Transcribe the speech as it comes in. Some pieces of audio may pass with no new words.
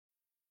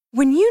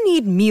When you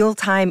need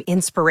mealtime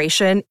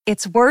inspiration,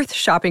 it's worth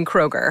shopping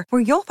Kroger,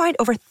 where you'll find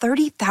over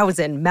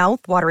 30,000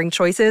 mouth-watering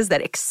choices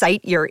that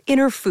excite your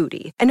inner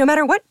foodie. And no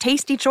matter what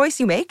tasty choice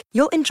you make,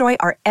 you'll enjoy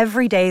our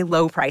everyday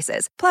low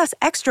prices, plus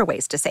extra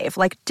ways to save,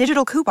 like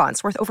digital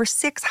coupons worth over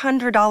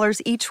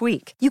 $600 each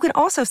week. You can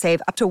also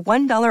save up to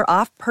 $1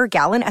 off per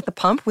gallon at the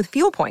pump with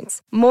fuel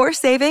points. More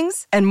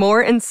savings and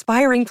more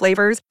inspiring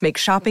flavors make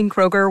shopping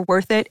Kroger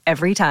worth it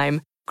every time.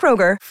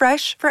 Kroger,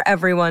 fresh for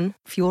everyone.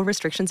 Fuel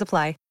restrictions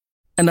apply.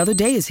 Another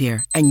day is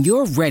here, and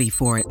you're ready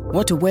for it.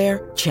 What to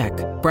wear? Check.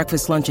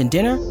 Breakfast, lunch, and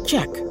dinner?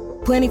 Check.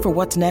 Planning for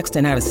what's next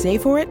and how to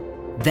save for it?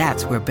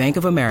 That's where Bank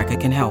of America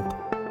can help.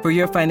 For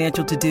your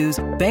financial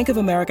to-dos, Bank of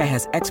America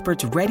has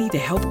experts ready to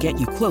help get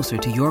you closer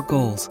to your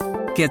goals.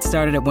 Get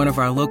started at one of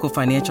our local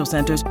financial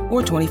centers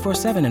or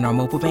 24/7 in our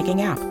mobile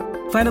banking app.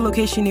 Find a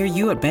location near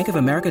you at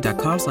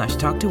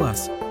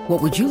bankofamerica.com/talktous.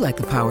 What would you like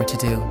the power to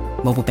do?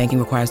 Mobile banking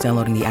requires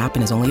downloading the app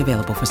and is only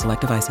available for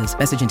select devices.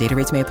 Message and data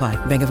rates may apply.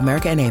 Bank of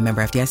America N.A.,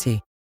 member FDIC.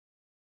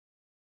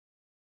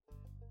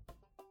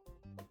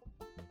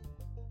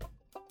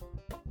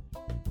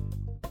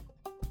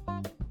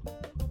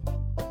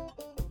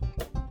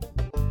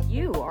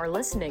 You are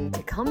listening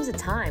to Comes a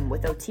Time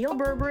with Oteil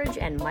Burbridge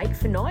and Mike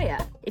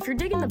Fenoya. If you're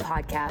digging the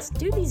podcast,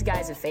 do these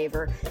guys a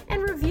favor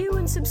and review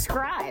and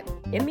subscribe.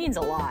 It means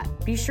a lot.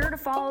 Be sure to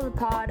follow the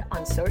pod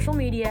on social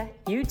media,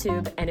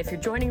 YouTube, and if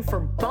you're joining for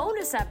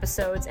bonus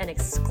episodes and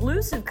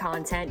exclusive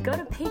content, go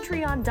to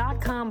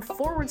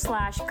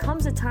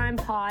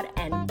patreon.com/comesatimepod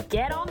and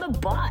get on the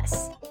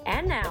bus.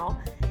 And now,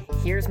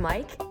 here's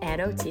Mike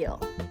and Oteil.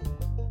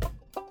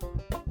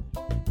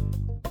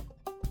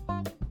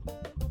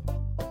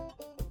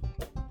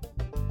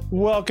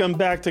 Welcome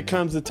back to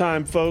Comes the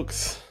Time,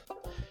 folks.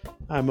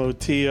 I'm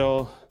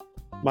Oteil.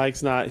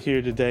 Mike's not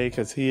here today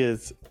because he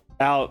is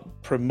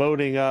out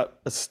promoting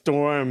up a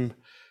storm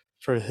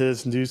for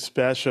his new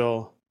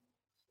special,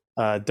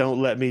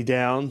 Don't Let Me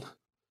Down.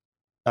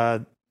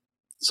 So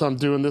I'm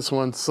doing this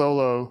one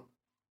solo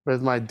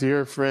with my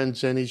dear friend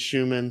Jenny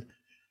Shuman,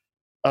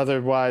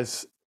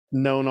 otherwise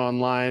known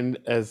online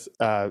as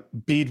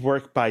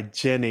Beadwork by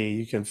Jenny.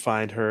 You can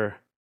find her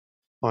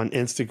on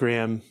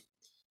Instagram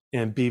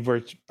and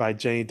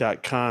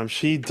beadworkbyjenny.com.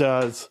 She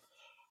does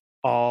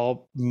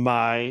all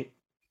my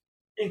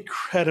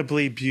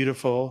incredibly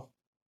beautiful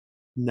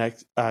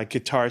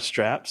guitar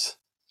straps,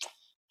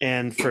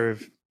 and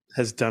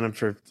has done them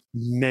for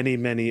many,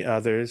 many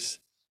others.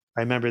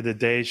 I remember the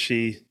day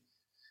she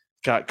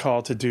got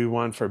called to do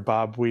one for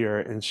Bob Weir,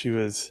 and she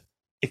was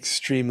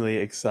extremely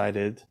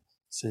excited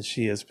since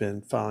she has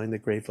been following the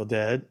Grateful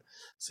Dead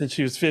since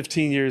she was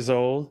 15 years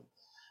old.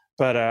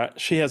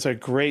 But she has a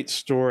great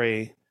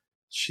story.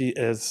 She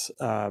has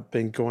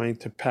been going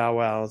to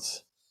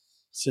powwows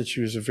since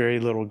she was a very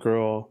little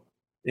girl,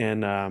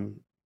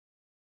 and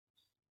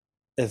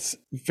it's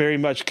very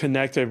much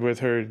connected with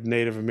her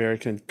Native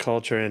American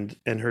culture,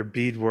 and her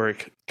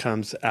beadwork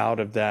comes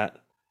out of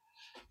that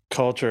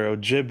culture.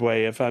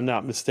 Ojibwe, if I'm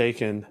not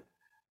mistaken,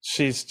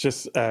 she's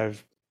just a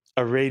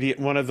radiant,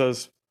 one of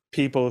those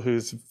people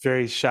who's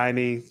very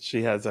shiny.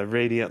 She has a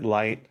radiant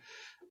light,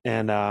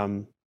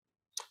 and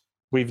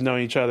we've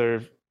known each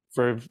other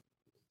for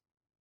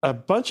a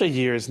bunch of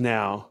years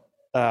now,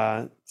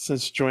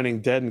 since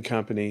joining Dead and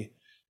Company,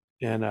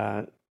 and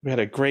we had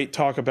a great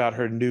talk about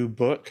her new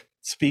book,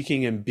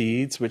 Speaking in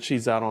Beads, which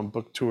she's out on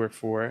book tour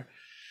for,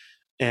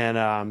 and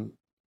it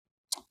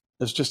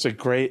was just a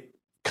great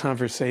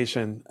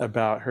conversation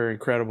about her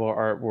incredible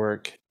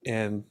artwork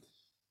and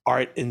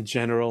art in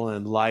general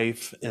and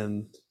life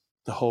and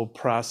the whole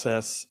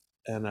process,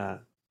 and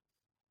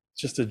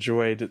just a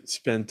joy to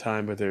spend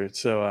time with her.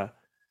 So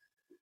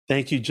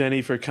thank you,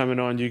 Jenny, for coming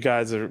on. You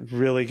guys are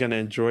really going to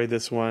enjoy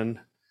this one.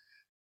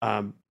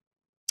 You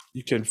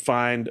can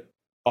find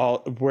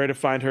where to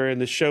find her in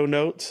the show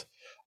notes.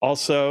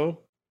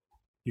 Also,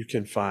 you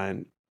can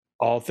find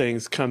all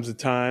things Comes a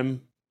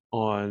Time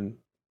on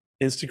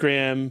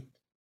Instagram,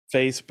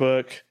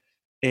 Facebook,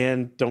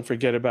 and don't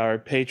forget about our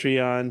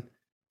Patreon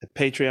at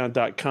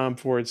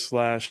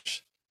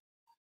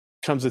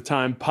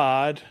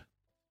patreon.com/comesatimepod.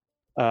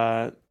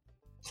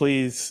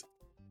 Please,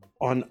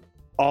 on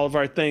all of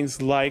our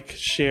things, like,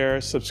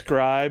 share,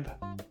 subscribe.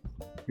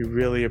 We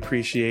really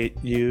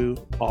appreciate you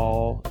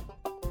all,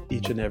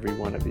 each and every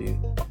one of you,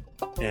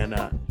 and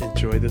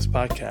enjoy this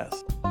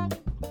podcast.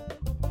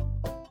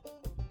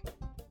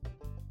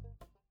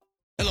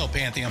 Hello,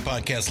 Pantheon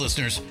podcast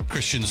listeners.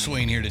 Christian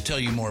Swain here to tell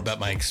you more about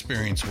my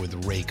experience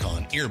with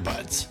Raycon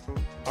earbuds.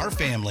 Our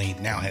family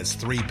now has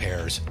 3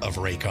 pairs of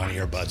Raycon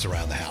earbuds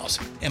around the house,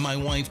 and my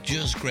wife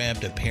just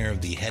grabbed a pair of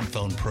the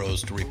Headphone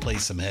Pros to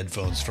replace some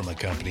headphones from a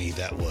company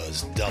that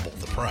was double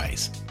the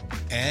price.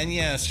 And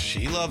yes,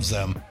 she loves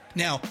them.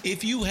 Now,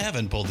 if you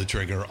haven't pulled the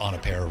trigger on a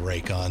pair of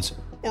Raycons,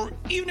 or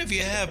even if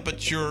you have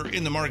but you're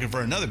in the market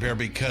for another pair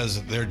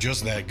because they're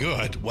just that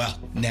good, well,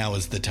 now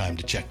is the time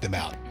to check them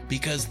out,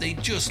 because they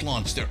just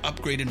launched their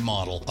upgraded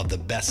model of the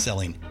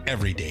best-selling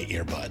everyday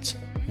earbuds.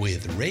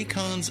 With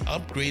Raycon's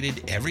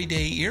upgraded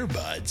everyday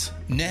earbuds,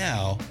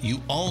 now you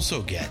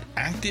also get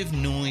active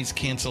noise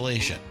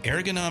cancellation,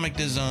 ergonomic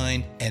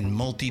design, and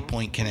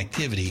multi-point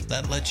connectivity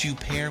that lets you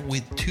pair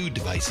with 2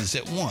 devices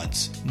at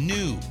once.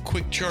 New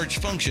quick charge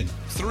function,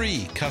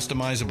 3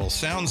 customizable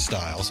sound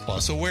styles,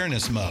 plus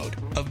awareness mode.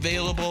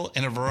 Available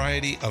in a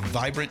variety of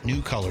vibrant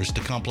new colors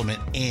to complement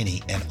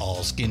any and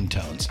all skin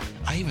tones.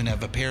 I even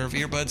have a pair of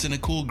earbuds in a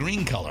cool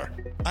green color.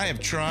 I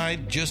have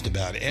tried just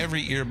about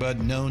every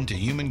earbud known to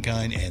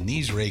humankind, and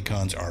these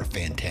Raycons are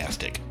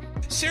fantastic.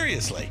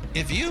 Seriously,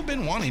 if you've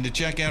been wanting to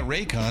check out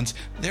Raycons,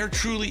 there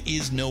truly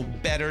is no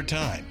better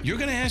time. You're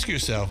going to ask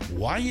yourself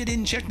why you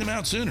didn't check them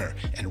out sooner,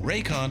 and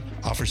Raycon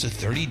offers a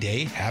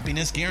 30-day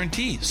happiness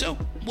guarantee. So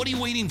what are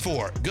you waiting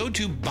for? Go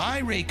to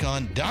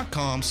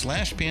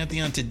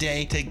buyraycon.com/Pantheon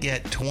today to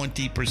get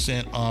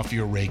 20% off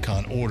your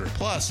Raycon order,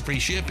 plus free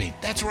shipping.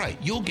 That's right,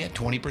 you'll get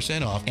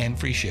 20% off and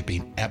free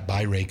shipping at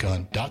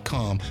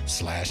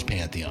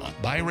buyraycon.com/Pantheon.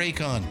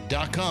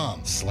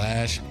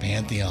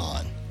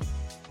 buyraycon.com/Pantheon.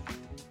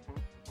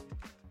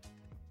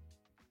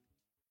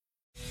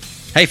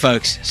 Hey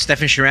folks,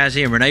 Stefan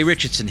Shirazi and Renee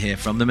Richardson here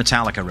from the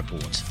Metallica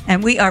Report.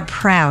 And we are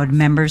proud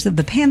members of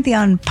the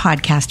Pantheon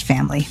podcast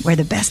family, where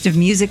the best of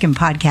music and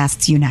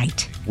podcasts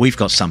unite. We've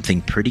got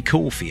something pretty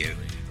cool for you.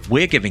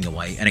 We're giving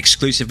away an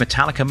exclusive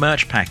Metallica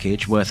merch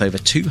package worth over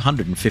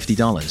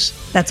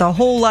 $250. That's a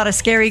whole lot of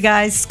Scary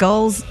Guys,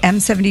 skulls,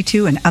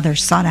 M72, and other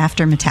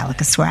sought-after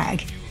Metallica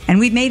swag. And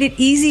we've made it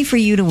easy for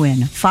you to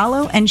win.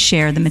 Follow and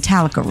share the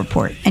Metallica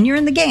Report, and you're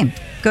in the game.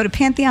 Go to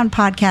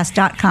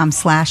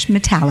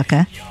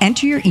pantheonpodcast.com/Metallica,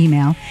 enter your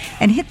email,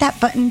 and hit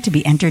that button to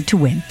be entered to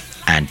win.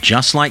 And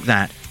just like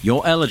that,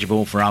 you're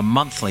eligible for our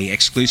monthly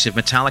exclusive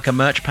Metallica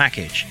merch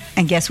package.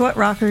 And guess what,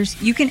 rockers?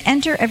 You can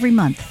enter every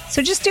month,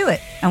 so just do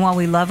it. And while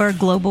we love our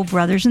global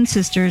brothers and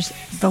sisters,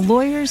 the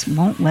lawyers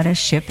won't let us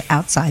ship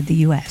outside the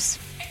U.S.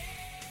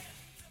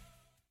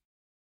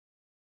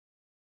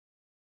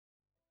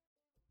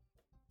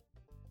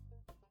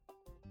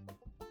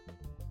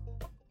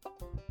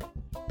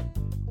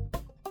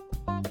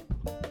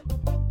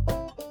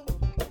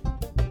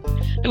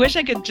 I wish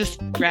I could just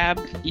grab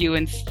you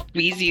and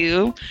squeeze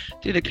you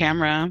through the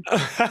camera.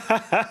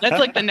 That's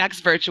like the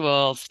next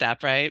virtual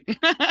step, right?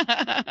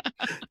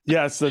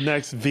 Yes, the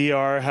next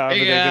VR, however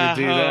they're going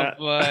to do that.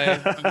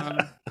 Oh boy.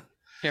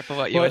 Careful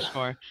what you wish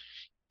for.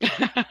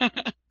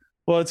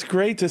 Well, it's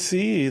great to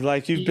see.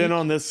 Like, you've been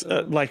on this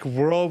like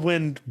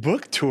whirlwind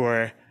book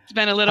tour. It's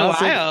been a little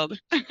wild.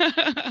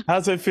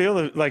 How's it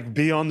feel to like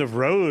be on the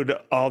road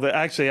all the?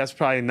 Actually, that's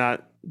probably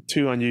not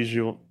too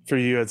unusual for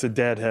you as a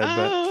deadhead,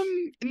 but.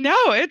 No,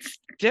 it's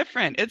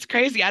different. It's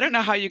crazy. I don't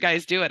know how you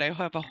guys do it. I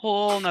have a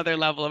whole nother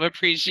level of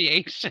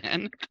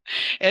appreciation.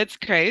 It's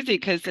crazy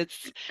because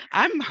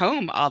I'm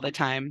home all the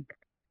time.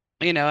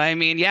 You know, I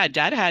mean, yeah,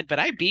 deadhead, but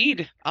I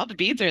bead. All the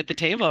beads are at the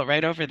table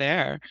right over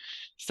there.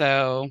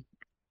 So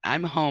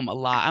I'm home a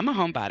lot. I'm a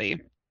homebody.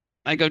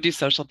 I go do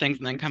social things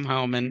and then come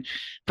home and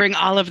bring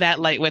all of that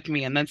light with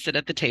me and then sit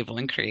at the table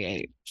and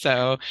create.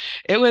 So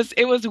it was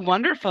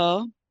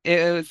wonderful.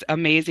 It was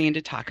amazing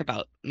to talk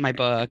about my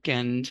book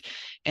and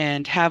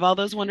have all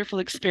those wonderful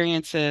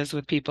experiences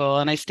with people.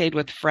 And I stayed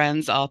with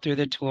friends all through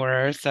the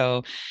tour.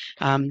 So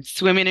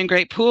swimming in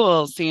great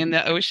pools, seeing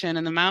the ocean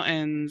and the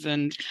mountains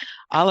and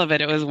all of it.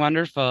 It was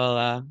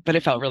wonderful. But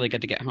it felt really good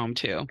to get home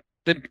too.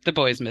 The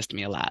boys missed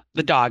me a lot.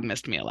 The dog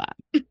missed me a lot.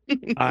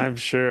 I'm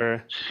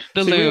sure.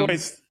 Loom.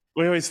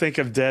 We always think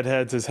of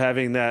deadheads as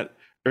having that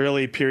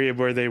early period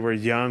where they were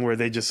young, where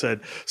they just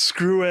said,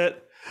 screw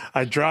it.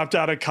 I dropped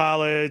out of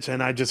college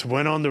and I just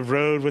went on the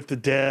road with the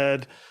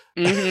dead.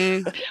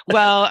 Mm-hmm.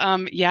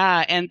 Well,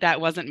 yeah, and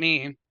that wasn't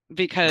me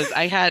because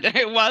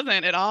it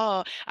wasn't at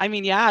all. I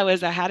mean, yeah,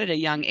 I had at a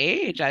young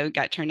age. I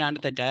got turned on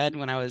to the dead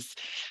when I was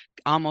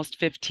almost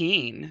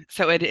 15.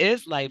 So it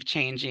is life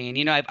changing.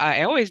 You know,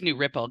 I always knew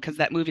Ripple because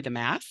that movie, The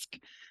Mask.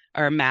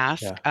 So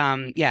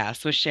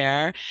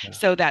Cher. Yeah.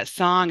 So that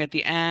song at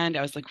the end,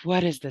 I was like,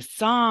 what is this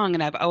song?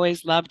 And I've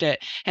always loved it.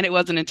 And it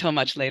wasn't until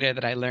much later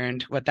that I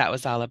learned what that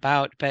was all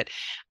about. But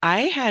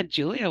I had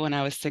Julia when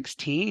I was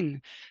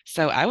 16.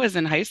 So I was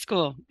in high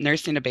school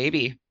nursing a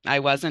baby. I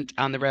wasn't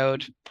on the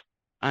road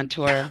on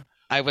tour.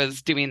 I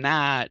was doing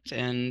that.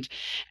 And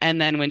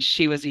then when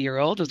she was a year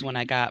old was when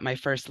I got my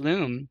first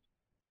loom.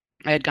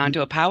 I had gone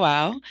to a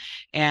powwow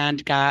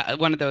and got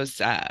one of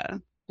those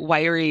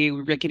wiry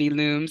rickety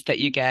looms that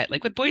you get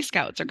like with Boy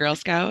Scouts or Girl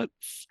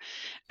Scouts,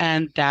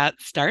 and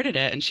that started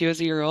it. And she was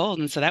a year old,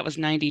 and so that was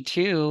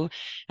 92,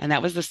 and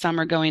that was the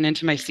summer going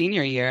into my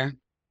senior year.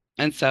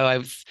 And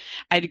so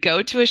I'd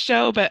go to a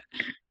show, but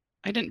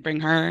I didn't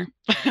bring her.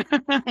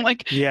 I'm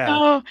like,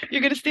 oh,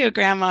 you're gonna stay with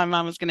grandma.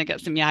 Mama's gonna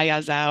get some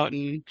yayas out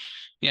and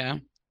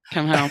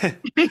come home.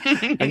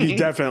 And you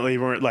definitely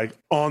weren't like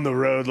on the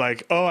road,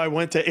 like, oh, I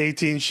went to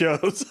 18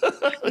 shows.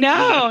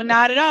 No,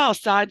 not at all.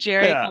 Saw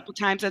Jerry a couple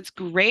times. That's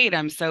great.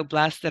 I'm so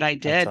blessed that I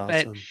did.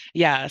 Awesome. But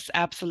yes,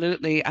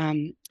 absolutely.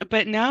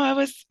 But no, I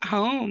was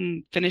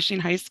home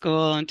finishing high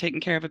school and taking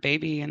care of a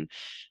baby and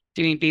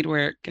doing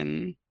beadwork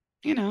and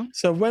you know.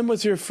 So when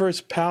was your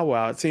first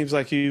powwow? It seems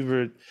like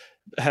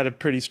had a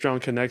pretty strong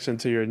connection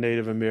to your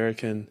Native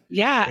American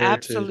Yeah,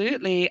 heritage.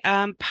 absolutely.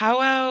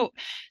 Powwow,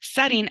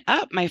 setting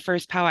up my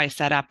first powwow I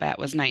set up at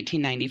was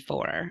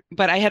 1994.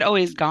 But I had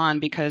always gone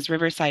because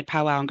Riverside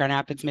Powwow in Grand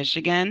Rapids,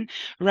 Michigan,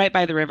 right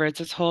by the river, it's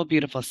this whole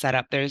beautiful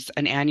setup. There's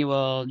an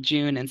annual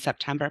June and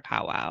September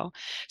powwow.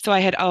 So I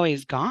had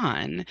always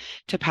gone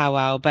to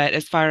powwow. But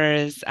as far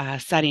as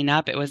setting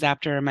up, it was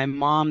after my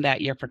mom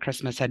that year for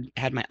Christmas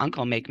had my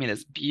uncle make me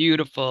this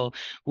beautiful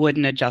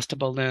wooden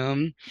adjustable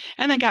loom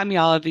and then got me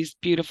all of these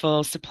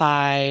beautiful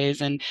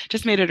supplies and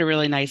just made it a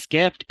really nice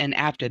gift. And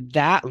after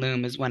that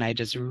loom is when I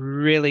just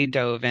really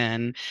dove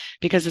in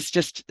because it's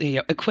just,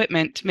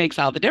 equipment makes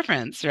all the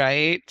difference,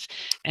 right?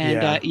 And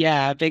Yeah.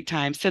 yeah, big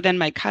time. So then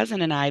my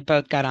cousin and I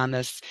both got on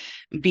this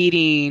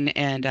beating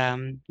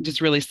and just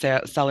really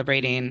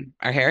celebrating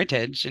our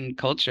heritage and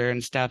culture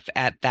and stuff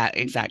at that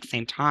exact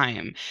same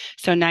time.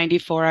 So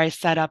 94, I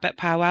set up at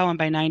Powwow, and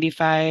by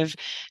 95,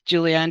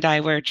 Julia and I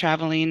were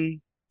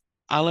traveling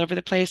all over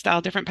the place to all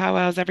different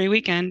powwows every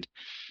weekend.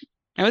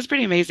 It was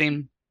pretty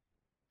amazing.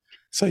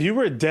 So you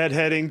were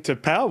deadheading to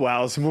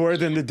powwows more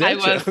than the I dead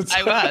was, shows.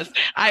 I was,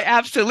 I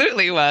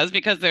absolutely was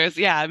because there's,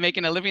 yeah,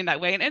 making a living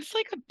that way. And it's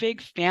like a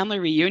big family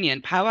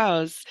reunion.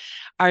 Powwows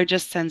are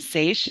just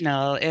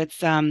sensational.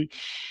 It's, I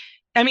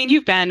mean,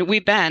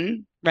 we've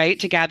been, right,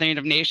 to Gathering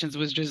of Nations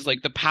was just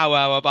like the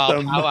powwow of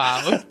all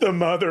powwows. The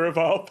mother of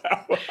all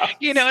powwows.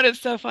 You know, and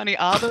it's so funny.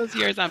 All those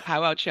years on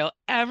Powwow Trail,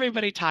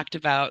 everybody talked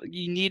about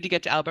you need to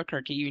get to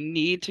Albuquerque. You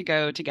need to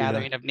go to Yeah.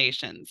 Gathering of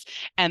Nations.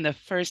 And the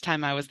first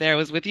time I was there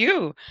was with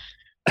you,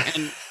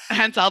 and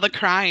hence all the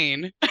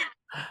crying.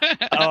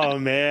 Oh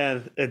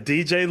man, a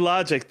DJ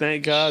Logic,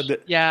 thank God.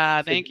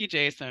 Yeah, thank you,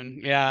 Jason.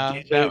 Yeah,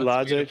 that DJ was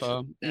Logic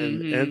beautiful.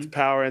 and Mhm. Nth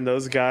Power and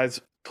those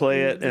guys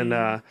play it. And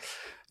Mhm.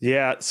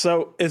 yeah.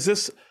 So is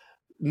this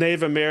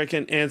Native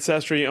American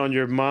ancestry on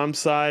your mom's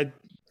side,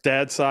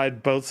 dad's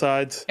side, both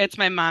sides? It's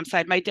my mom's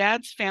side. My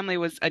dad's family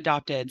was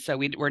adopted, so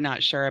we're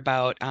not sure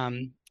about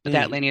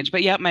that Mm, lineage.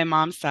 But yeah, my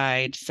mom's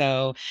side.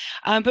 So,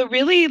 but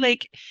really,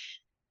 like,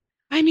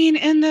 I mean,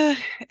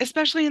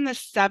 especially in the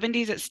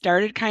 70s, it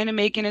started kind of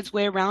making its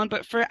way around.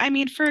 But for a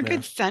yeah.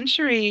 good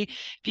century,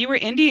 if you were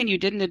Indian, you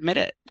didn't admit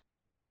it.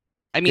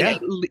 I mean,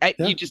 Yeah.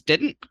 Yeah. you just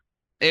didn't.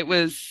 It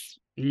was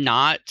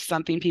not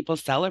something people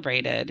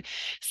celebrated.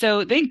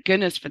 So thank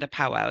goodness for the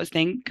powwows.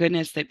 Thank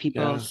goodness that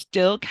people Yeah.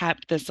 still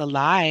kept this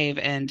alive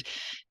and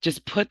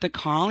just put the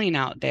calling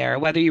out there,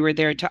 whether you were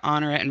there to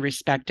honor it and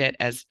respect it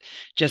as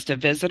just a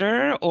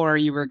visitor or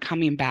you were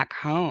coming back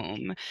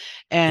home.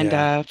 And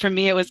Yeah. for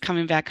me, it was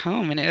coming back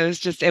home, and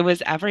it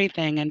was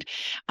everything. And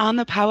on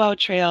the powwow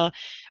trail,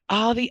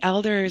 all the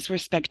elders were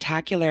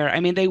spectacular. I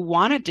mean, they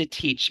wanted to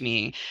teach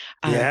me.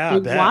 Yeah, I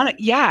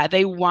bet.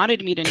 They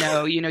wanted me to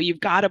know,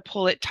 you've got to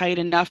pull it tight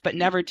enough, but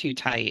never too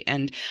tight,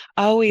 and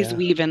always Yeah.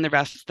 weave in the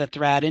rest of the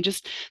thread and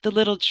just the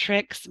little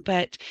tricks.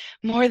 But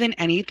more than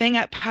anything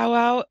at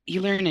powwow, you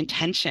learn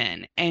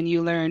intention and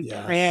you learn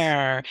Yes.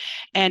 prayer.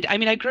 And I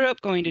mean, I grew up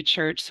going to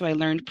church, so I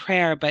learned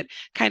prayer, but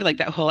kind of like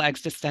that whole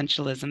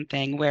existentialism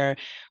thing where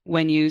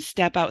when you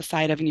step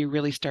outside of and you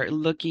really start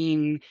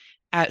looking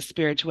at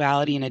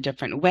spirituality in a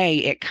different way,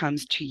 it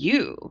comes to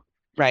you,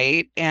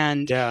 right?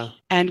 Yeah.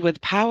 And with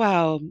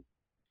powwow,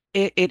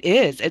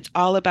 it's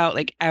all about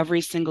like every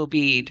single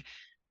bead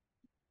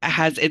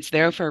it's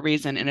there for a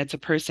reason, and it's a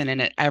person,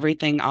 and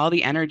everything, all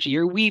the energy,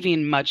 you're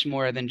weaving much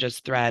more than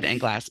just thread and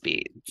glass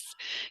beads,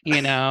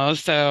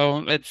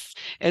 so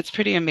it's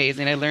pretty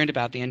amazing. I learned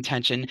about the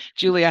intention.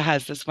 Julia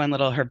has this one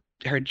little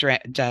her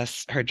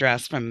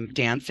dress from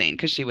dancing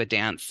because she would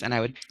dance and I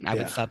would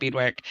Yeah. sell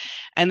beadwork,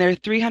 and there are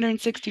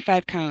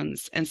 365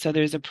 cones, and so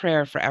there's a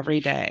prayer for every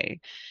day,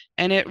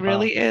 and it Wow.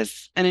 really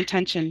is an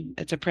intention.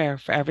 It's a prayer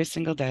for every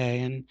single day,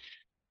 and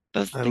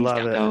those I things love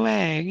don't it. go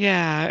away.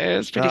 Yeah, it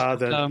was pretty The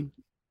special.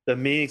 the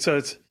meaning.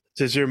 So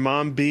does your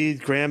mom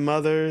bead,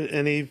 grandmother,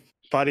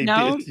 anybody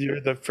No, bead?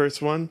 You're the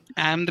first one?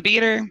 I'm the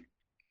beater.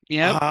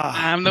 Yep,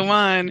 Ah, I'm the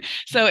one.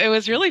 So it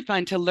was really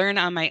fun to learn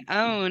on my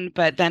own,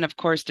 but then of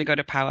course to go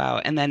to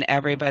powwow, and then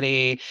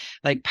everybody,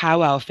 like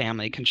powwow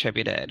family,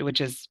 contributed, which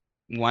is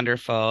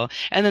wonderful.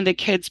 And then the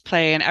kids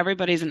play, and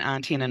everybody's an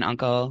auntie and an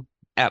uncle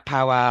at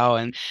powwow,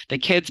 and the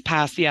kids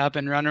pass you up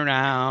and run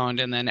around,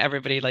 and then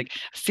everybody like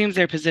assumes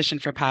their position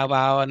for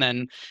powwow, and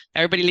then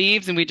everybody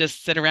leaves, and we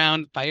just sit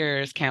around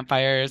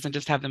campfires, and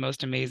just have the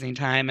most amazing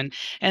time.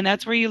 And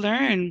that's where you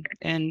learn,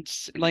 and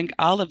like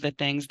all of the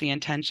things, the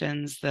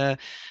intentions, the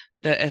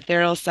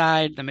ethereal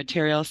side, the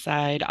material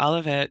side, all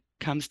of it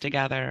comes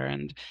together.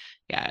 And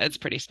yeah, it's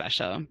pretty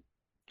special.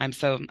 I'm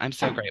so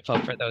grateful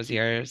for those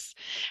years.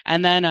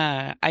 And then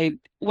I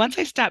once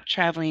I stopped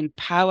traveling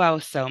powwow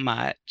so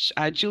much,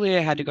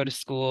 Julia had to go to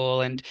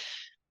school and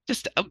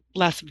just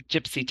less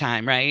gypsy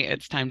time, right?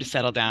 It's time to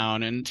settle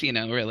down and,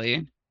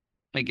 really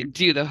like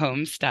do the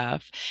home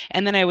stuff.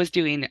 And then I was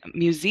doing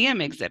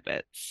museum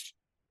exhibits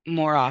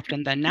more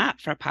often than not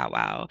for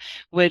powwow,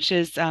 which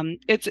is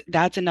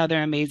that's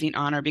another amazing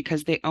honor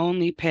because they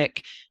only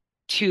pick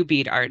two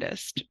bead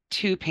artists,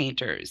 two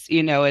painters.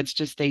 It's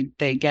just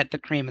they get the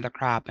cream of the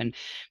crop and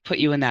put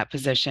you in that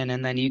position,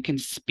 and then you can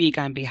speak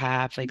on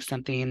behalf, like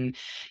something,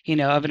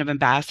 of an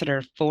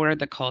ambassador for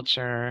the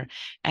culture.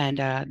 And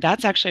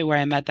that's actually where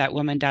I met that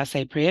woman,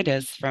 Dase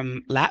Priedis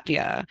from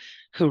Latvia,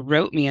 who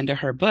wrote me into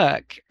her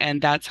book,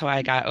 and that's how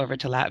I got over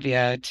to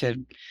Latvia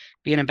to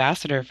be an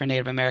ambassador for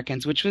Native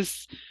Americans,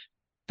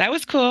 that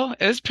was cool.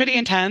 It was pretty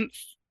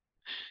intense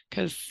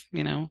because,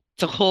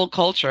 it's a whole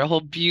culture, a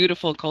whole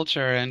beautiful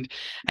culture. And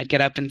I'd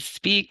get up and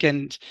speak.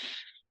 And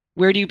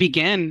where do you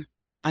begin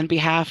on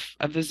behalf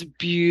of this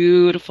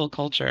beautiful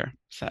culture?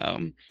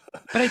 So,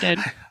 but I did.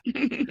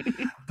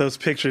 Those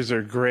pictures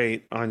are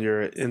great on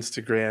your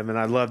Instagram. And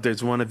I love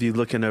there's one of you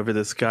looking over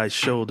this guy's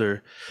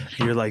shoulder. And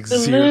you're like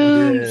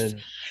zoomed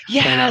in.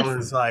 Yes. And I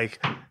was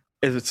like,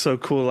 it's so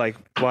cool, like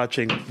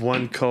watching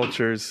one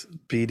culture's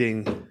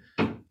beating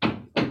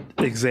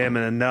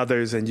examine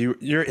another's, and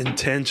your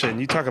intention,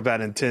 you talk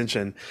about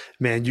intention,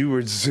 man, you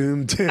were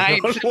zoomed in.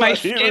 My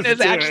skin is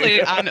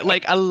actually on,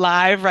 like,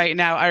 alive right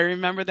now. I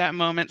remember that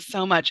moment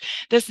so much.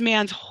 This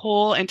man's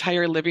whole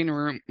entire living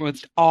room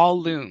was all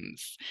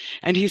looms,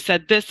 and he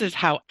said, this is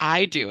how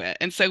I do it.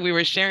 And so we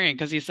were sharing,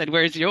 because he said,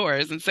 where's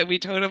yours? And so we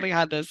totally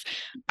had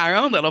our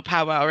own little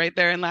powwow right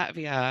there in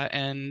Latvia.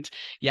 And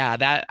yeah,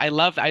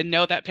 I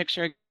know that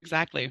picture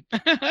exactly.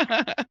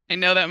 I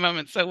know that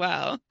moment so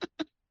well.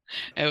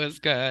 It was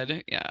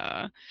good.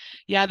 Yeah.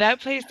 Yeah, that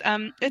place,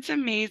 it's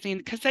amazing,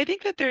 because I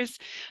think that there's,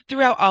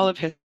 throughout all of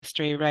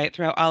history, right?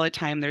 Throughout all of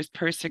time, there's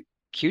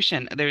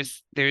persecution.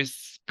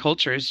 There's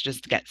cultures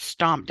just get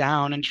stomped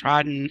down and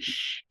trodden.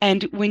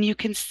 And when you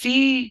can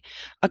see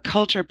a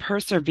culture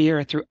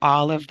persevere through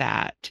all of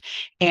that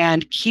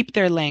and keep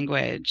their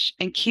language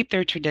and keep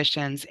their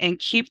traditions and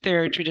keep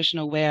their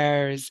traditional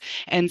wares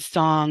and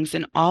songs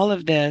and all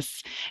of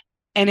this,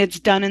 and it's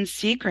done in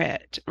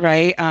secret,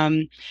 right?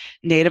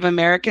 Native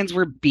Americans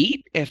were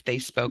beat if they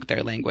spoke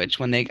their language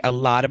when a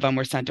lot of them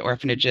were sent to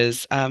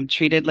orphanages,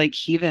 treated like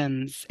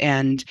heathens,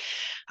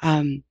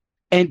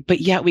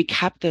 but yet we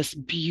kept this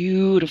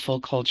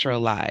beautiful culture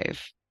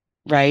alive,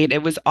 right?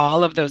 It was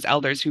all of those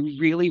elders who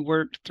really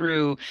worked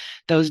through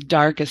those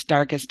darkest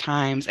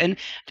times. And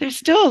there's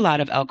still a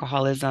lot of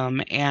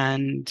alcoholism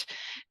and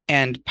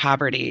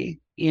poverty,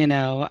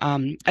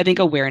 I think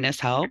awareness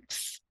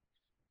helps.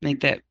 I think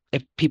that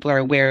if people are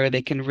aware,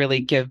 they can really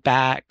give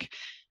back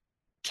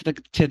to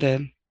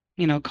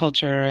the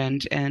culture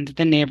and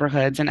the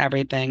neighborhoods and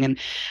everything. And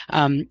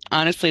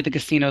honestly, the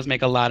casinos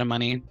make a lot of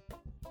money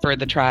for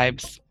the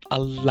tribes, a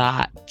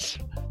lot.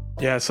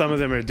 Yeah, some of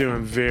them are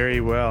doing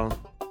very well.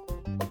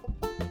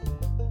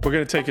 We're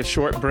going to take a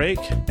short break,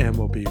 and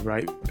we'll be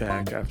right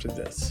back after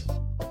this.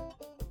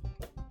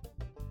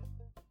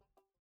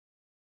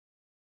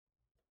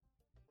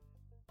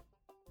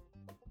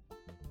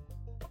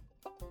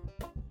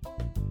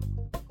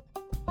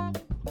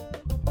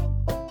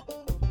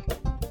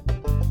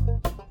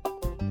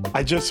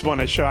 I just want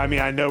to show,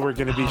 I know we're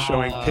going to be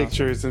showing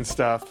pictures and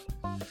stuff.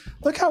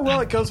 Look how well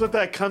it goes with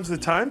that Comes the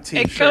Time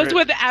t-shirt. It goes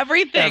with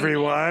everything.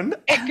 Everyone.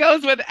 It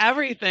goes with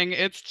everything.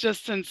 It's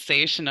just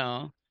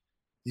sensational.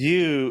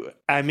 And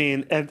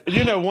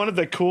one of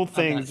the cool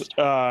things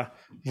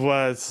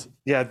was,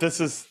 this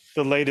is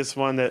the latest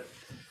one that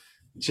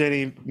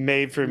Jenny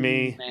made for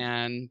me.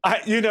 Man.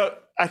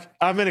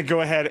 I'm going to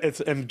go ahead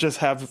and just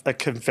have a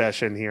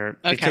confession here,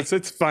 because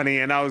it's funny,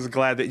 and I was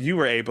glad that you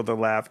were able to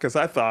laugh, because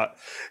I thought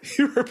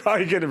you were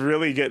probably going to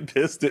really get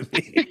pissed at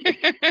me.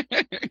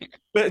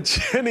 But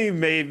Jenny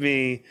made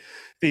me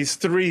these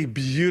 3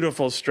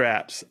 beautiful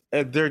straps,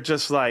 and they're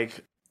just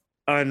like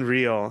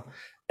unreal.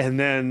 And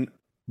then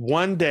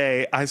one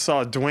day I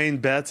saw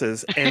Dwayne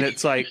Betts's, and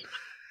it's like,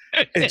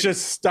 it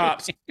just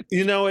stops.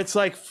 It's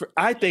like,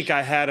 I think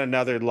I had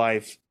another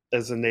life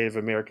as a Native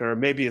American, or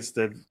maybe it's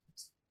the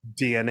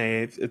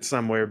DNA, it's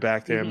somewhere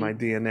back there in my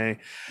DNA.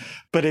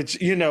 But it's,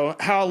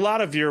 how a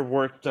lot of your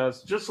work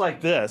does, just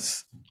like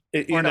this,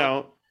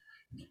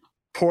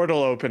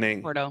 portal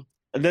opening.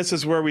 And this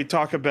is where we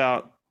talk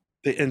about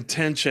the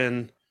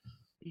intention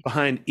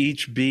behind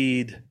each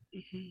bead,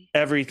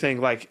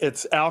 everything. Like,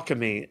 it's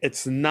alchemy.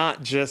 It's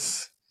not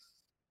just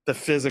the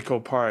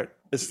physical part,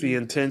 it's the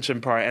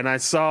intention part. And I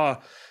saw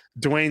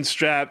Dwayne's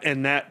strap,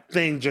 and that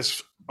thing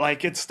just,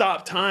 like, it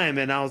stopped time,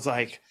 and I was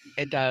like,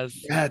 it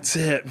does. That's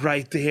it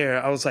right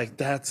there. I was like,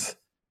 that's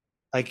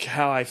like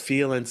how I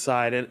feel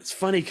inside. And it's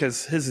funny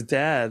because his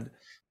dad,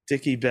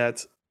 Dickie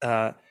Betts,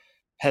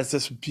 has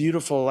this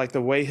beautiful, like,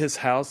 the way his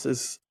house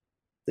is,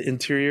 the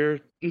interior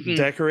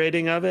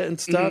decorating of it and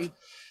stuff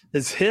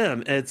is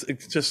him. It's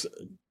just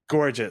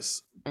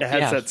gorgeous. It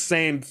has that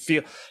same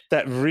feel,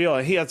 that real.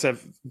 He has a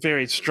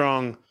very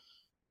strong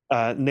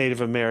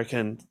Native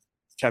American.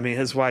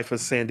 His wife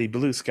was Sandy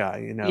Blue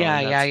Sky,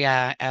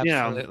 Yeah,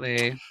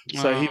 absolutely.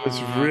 So he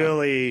was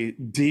really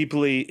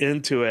deeply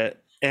into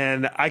it.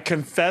 And I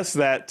confessed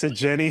that to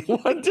Jenny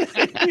one day,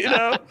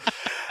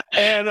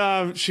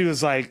 and she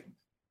was like,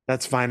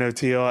 that's fine,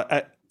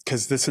 Oteil,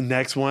 because this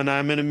next one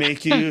I'm going to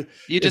make you.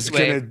 You just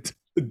wait.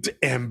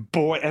 And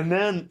boy, and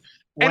then.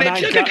 And it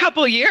took a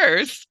couple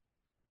years.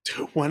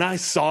 when I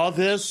saw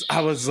this,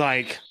 I was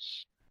like,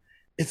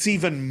 it's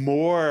even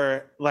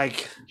more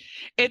like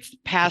it's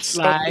past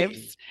so,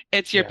 lives.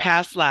 It's your yeah.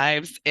 past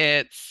lives.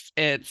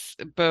 It's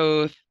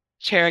both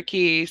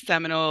Cherokee,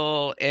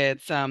 Seminole,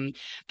 it's the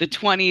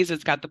 20s,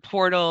 it's got the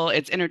portal,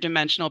 it's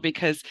interdimensional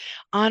because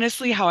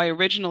honestly, how I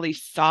originally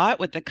saw it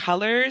with the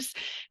colors,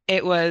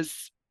 it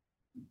was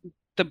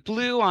the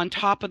blue on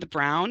top of the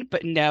brown,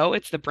 but no,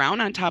 it's the brown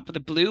on top of the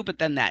blue, but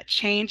then that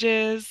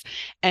changes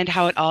and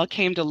how it all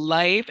came to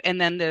life. And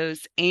then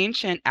those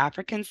ancient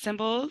African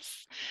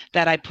symbols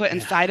that I put Yeah.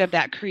 inside of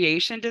that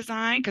creation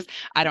design, because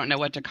I don't know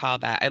what to call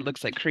that. It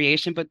looks like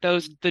creation, but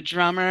those, the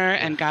drummer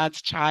and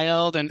God's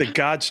child and The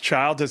God's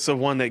Child is the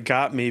one that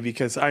got me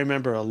because I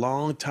remember a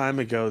long time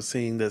ago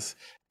seeing this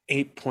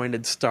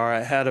 8-pointed star.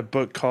 I had a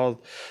book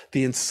called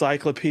The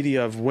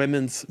Encyclopedia of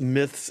Women's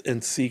Myths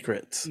and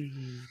Secrets.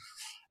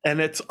 And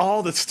it's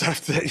all the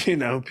stuff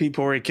that,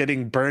 people were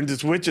getting burned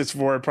as witches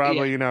for,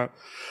 probably,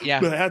 Yeah.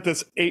 But it had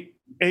this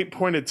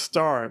eight-pointed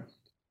star,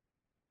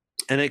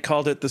 and it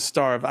called it the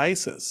Star of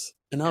Isis.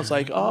 And I was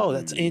like, oh,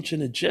 that's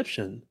ancient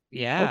Egyptian.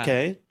 Yeah.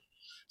 Okay.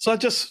 So I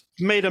just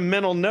made a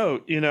mental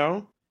note,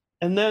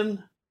 and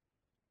then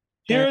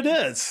here it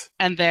is.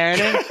 And there it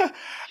is.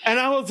 And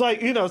I was like,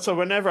 so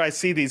whenever I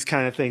see these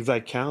kind of things, I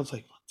count. I was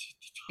like, 1, 2,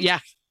 3, 4. Yeah.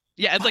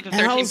 Yeah, it's like the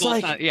And I 13 was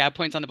bolts like,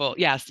 points on the bolt.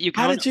 Yes, you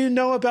how count. did you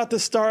know about the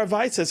Star of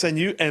Isis?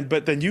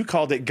 But then you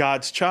called it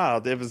God's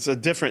Child. It was a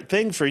different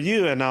thing for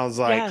you. And I was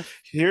like, Yes.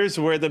 here's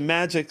where the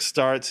magic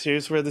starts.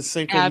 Here's where the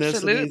synchronicity.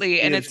 Absolutely.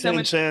 And it's so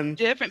much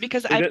different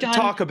because I've done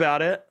talk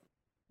about it.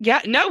 Yeah,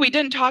 no, we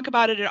didn't talk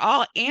about it at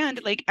all. And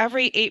like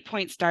every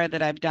 8-point star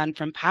that I've done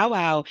from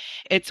Powwow,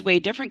 it's way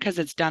different because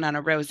it's done on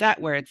a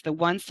rosette where it's the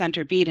one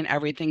center bead and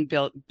everything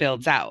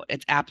builds out.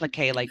 It's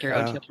applique like your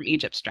OTL from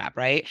Egypt strap,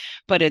 right?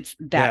 But it's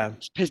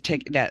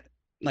that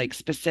like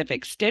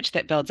specific stitch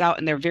that builds out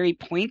and they're very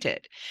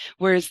pointed.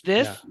 Whereas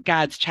this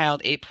God's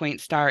Child 8-point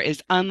star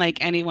is unlike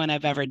anyone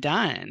I've ever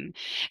done.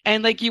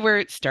 And like you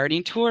were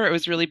starting tour, it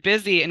was really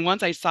busy. And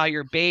once I saw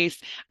your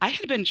base, I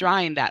had been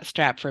drawing that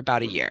strap for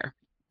about a year.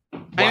 Wow.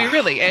 I mean,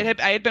 really,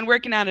 I had been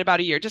working on it about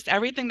a year, just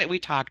everything that we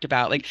talked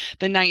about, like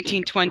the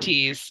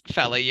 1920s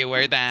fella you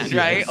were then,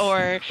 right?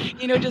 Or,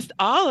 just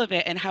all of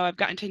it and how I've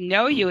gotten to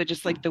know you and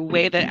just like the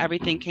way that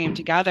everything came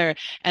together.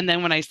 And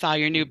then when I saw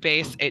your new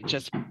base, it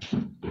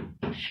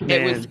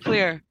was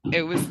clear.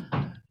 It was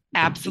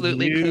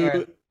absolutely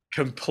clear.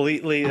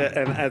 Completely,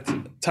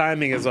 and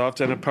timing is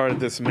often a part of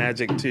this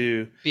magic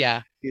too.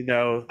 Yeah.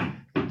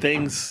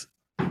 Things,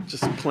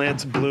 just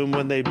plants bloom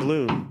when they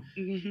bloom.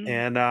 Mm-hmm.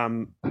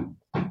 And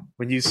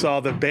when you saw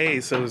the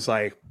base, it was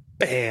like,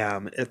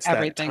 bam, it's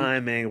everything that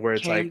timing where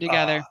it's came like,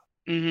 together.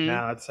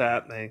 Now it's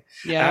happening.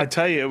 Yeah. I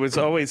tell you, it was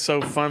always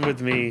so fun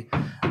with me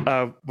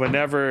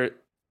whenever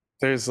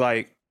there's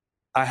like,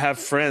 I have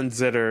friends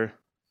that are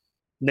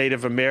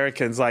Native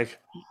Americans, like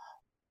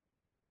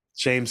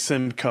James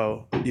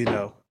Simcoe,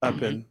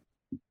 up in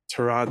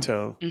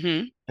Toronto.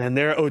 Mm-hmm. And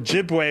they're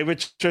Ojibwe,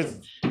 which is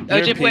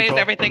Ojibwe is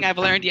everything I've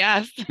learned.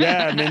 Yes.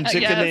 Yeah,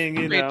 Minjikaning,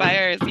 yes. Great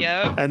fires,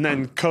 yeah. And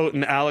then Coat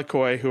and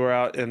Alicoy, who are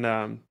out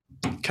in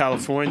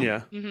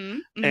California,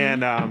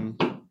 and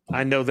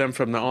I know them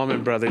from the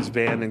Allman Brothers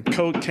band. And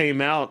Coat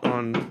came out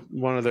on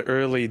one of the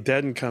early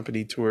Dead and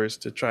Company tours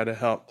to try to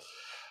help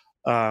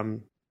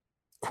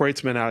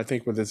Kreutzmann out, I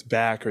think, with his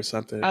back or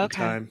something at the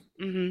time.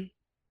 Mm-hmm.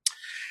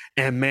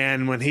 And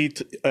man, when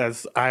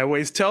as I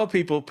always tell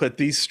people, put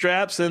these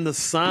straps in the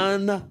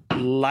sunlight.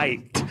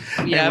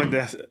 Yep. And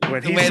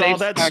when he saw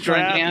that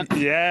strap,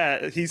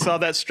 he saw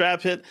that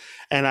strap hit,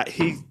 and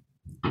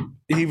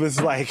he was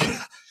like,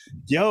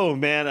 "Yo,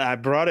 man!" I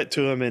brought it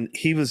to him, and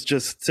he was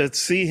just to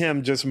see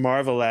him just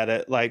marvel at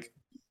it, like.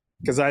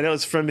 Because I know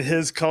it's from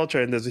his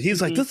culture, and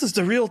he's like, "This is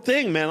the real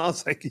thing, man." I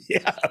was like,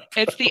 "Yeah."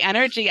 It's the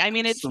energy. I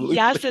mean, it's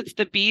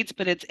the beads,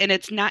 but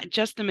it's not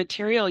just the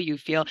material you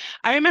feel.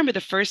 I remember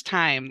the first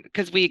time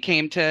because we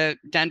came to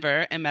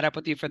Denver and met up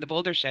with you for the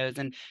Boulder shows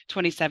in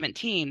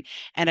 2017,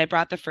 and I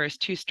brought the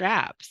first 2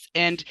 straps,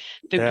 and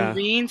the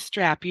green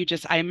strap.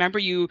 I remember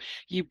you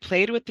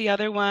played with the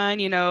other one,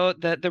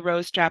 the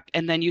rose strap,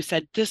 and then you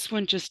said this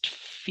one just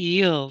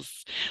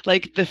feels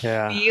like the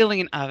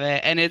feeling of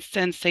it, and it's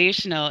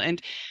sensational.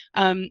 And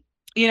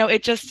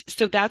it just,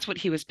 so that's what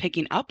he was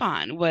picking up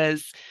on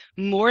was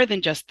more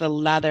than just the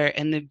leather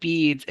and the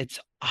beads. It's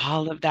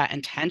all of that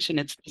intention.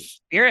 It's the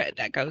spirit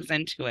that goes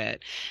into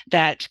it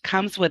that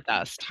comes with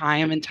us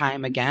time and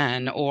time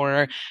again,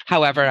 or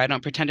however, I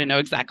don't pretend to know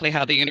exactly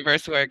how the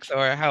universe works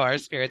or how our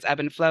spirits ebb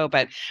and flow,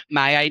 but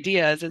my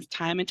idea is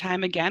time and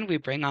time again, we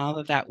bring all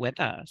of that with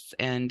us.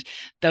 And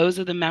those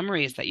are the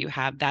memories that you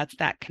have. That's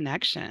that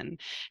connection.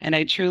 And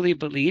I truly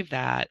believe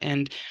that.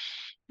 And,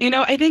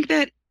 I think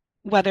that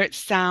whether it's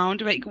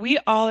sound, right? We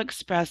all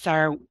express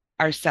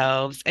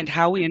ourselves and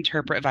how we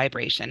interpret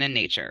vibration in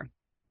nature.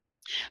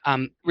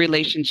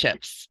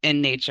 Relationships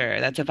in nature,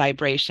 that's a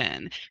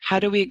vibration. How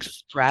do we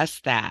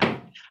express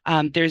that?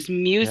 There's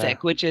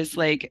music, which is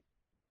like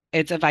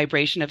It's a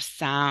vibration of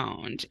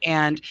sound.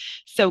 And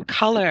so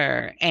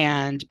color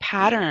and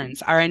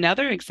patterns are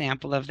another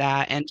example of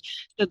that. And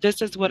so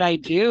this is what I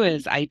do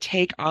is I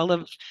take all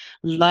of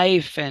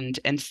life and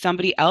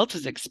somebody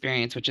else's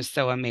experience, which is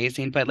so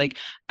amazing, but like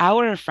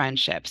our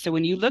friendship. So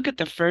when you look at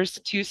the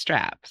first two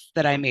straps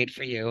that I made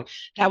for you,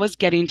 that was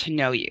getting to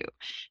know you.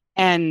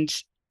 And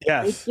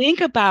Yes. I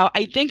think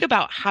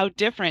about how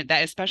different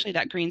that, especially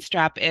that green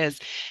strap is.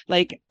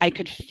 Like I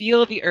could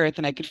feel the earth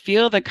and I could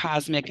feel the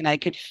cosmic and I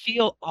could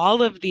feel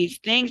all of these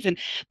things. And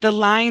the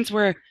lines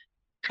were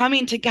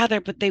coming together,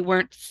 but they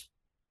weren't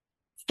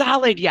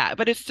solid yet.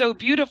 But it's so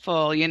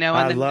beautiful, you know.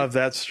 I And then love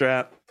that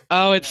strap.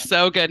 oh, it's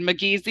so good.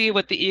 McGeezy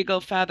with the eagle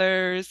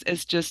feathers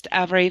is just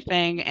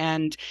everything.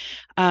 And,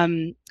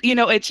 you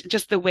know, it's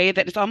just the way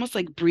that it's almost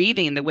like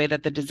breathing, the way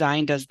that the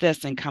design does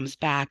this and comes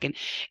back. And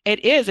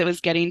it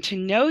was getting to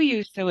know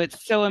you. So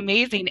it's so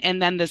amazing.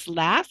 And then this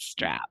last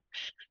strap,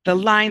 the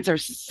lines are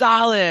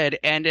solid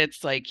and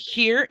it's like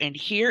here and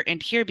here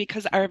and here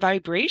because our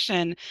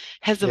vibration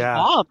has Yeah.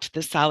 evolved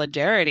the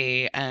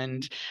solidarity.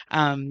 And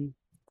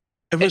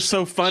It was it's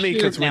so funny true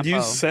because when you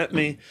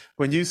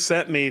example.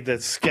 sent me the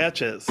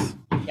sketches,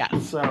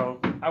 Yes. so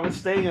I was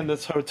staying in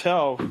this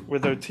hotel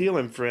with O'Teal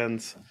and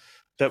friends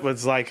that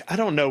was like, I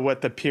don't know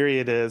what the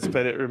period is,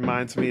 but it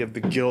reminds me of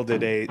the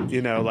Gilded Age,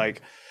 you know,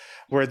 like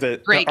where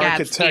the Great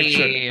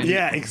architecture. Gatsby.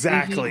 Yeah,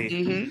 exactly.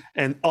 Mm-hmm.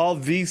 And all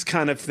these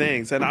kind of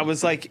things. And I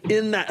was like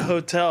in that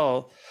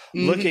hotel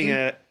looking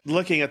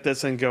at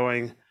this and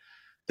going,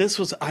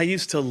 I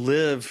used to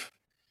live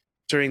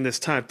during this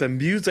time. The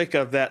music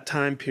of that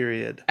time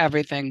period.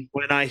 Everything.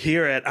 When I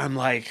hear it, I'm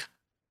like,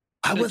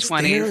 I The was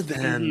 20s. there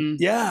then. Mhm.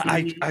 Yeah,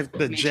 Mhm. I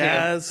the Me too.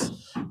 jazz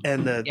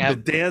and the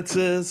Yep.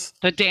 dances.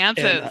 The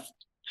dances. And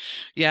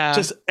Yeah.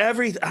 just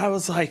I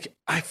was like,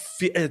 I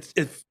feel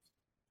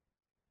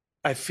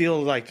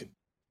like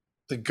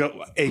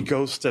a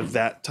ghost of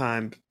that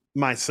time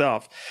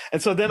myself.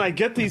 And so then I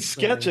get these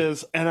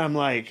sketches and I'm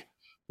like,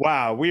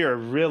 wow, we are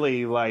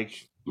really like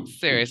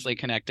seriously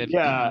connected.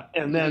 Yeah.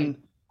 And then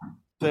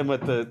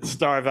with the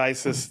Star of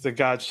Isis, the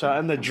God Shot,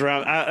 and the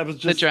drum. I was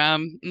just the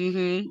drum.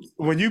 Mm-hmm.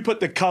 When you put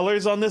the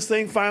colors on this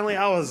thing, finally,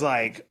 I was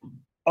like,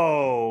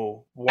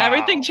 oh, wow.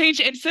 Everything changed.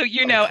 And so,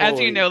 you know, as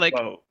you know, like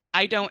whoa.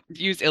 I don't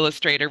use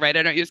Illustrator, right?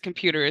 I don't use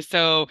computers.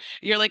 So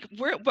you're like,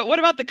 but what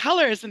about the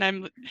colors?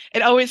 And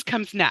it always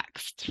comes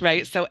next,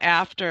 right? So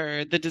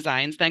after the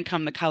designs, then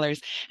come the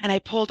colors. And I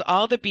pulled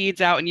all the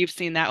beads out and you've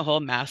seen that whole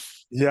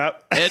mess.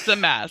 Yep. It's a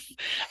mess.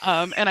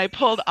 And I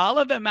pulled all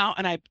of them out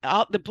and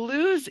the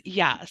blues,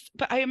 yes.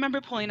 But I remember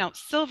pulling out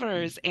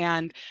silvers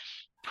and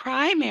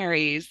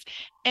primaries.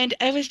 And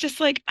I was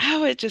just like,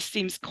 oh, it just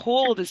seems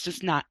cold. It's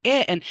just not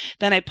it. And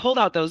then I pulled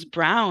out those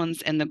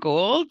browns and the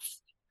golds.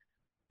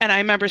 And I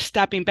remember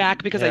stepping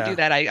back because I do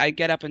that. I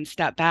get up and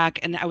step back.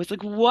 And I was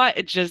like, what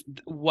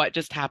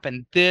just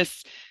happened?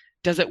 Does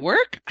it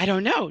work? I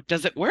don't know.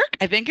 Does it work?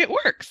 I think it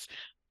works.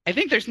 I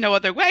think there's no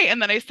other way.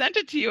 And then I sent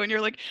it to you and you're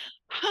like,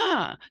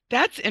 huh,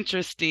 that's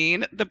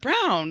interesting. The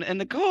brown and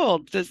the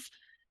gold. Is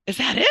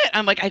that it?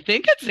 I'm like, I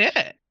think it's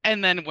it.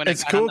 And then when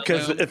it's cool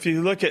because if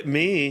you look at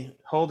me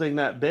holding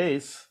that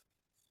bass,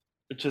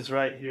 which is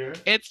right here,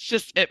 it's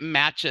just, it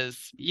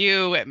matches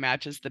you. It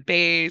matches the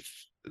bass.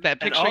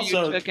 That picture you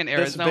took in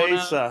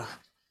Arizona.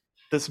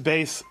 This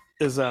bass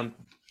is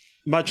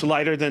much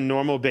lighter than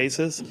normal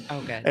basses.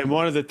 Oh, good. And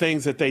one of the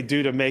things that they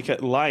do to make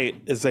it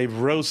light is they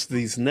roast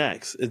these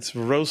necks. It's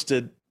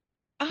roasted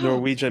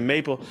Norwegian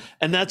maple,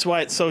 and that's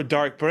why it's so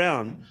dark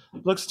brown.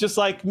 Looks just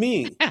like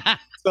me.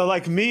 So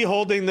like me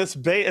holding this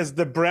bass as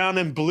the brown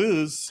and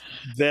blues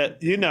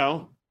that, you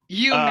know.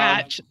 You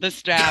match the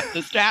strap.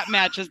 The strap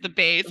matches the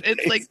base.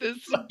 It's like this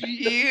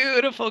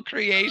beautiful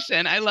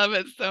creation. I love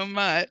it so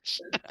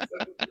much.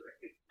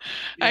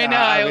 I know.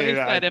 I always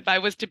said if I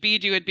was to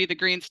bead you, it'd be the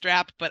green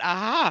strap. But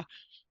I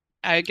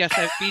guess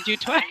I've bead you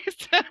twice.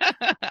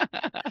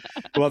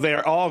 Well,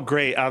 they're all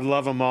great. I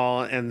love them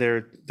all, and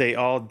they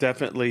all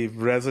definitely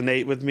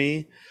resonate with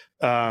me.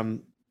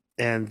 And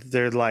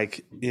they're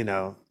like, you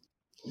know,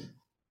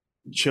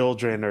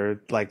 children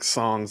or like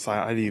songs.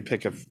 How do you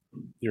pick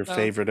your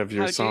favorite of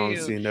your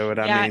songs? You know what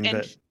I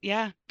mean?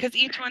 Because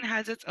each one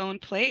has its own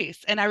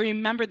place. And I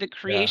remember the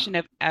creation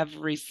of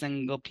every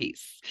single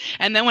piece.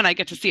 And then when I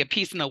get to see a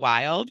piece in the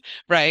wild,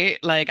 right?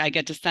 Like I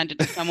get to send it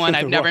to someone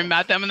I've never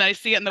met them, and then I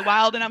see it in the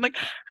wild, and I'm like,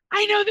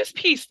 I know this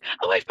piece.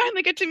 Oh, I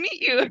finally get to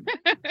meet you.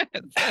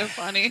 It's so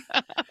funny.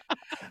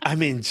 I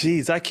mean,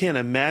 geez, I can't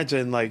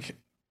imagine like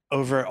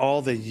over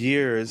all the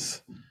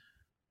years.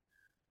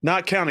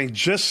 Not counting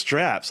just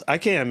straps. I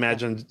can't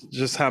imagine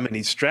just how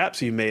many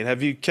straps you made.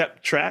 Have you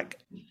kept track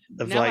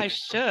of No, I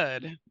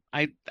should.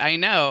 I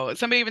know.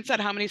 Somebody even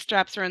said how many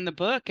straps are in the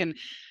book, and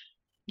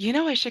you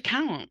know, I should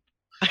count.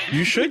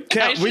 You should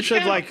count. We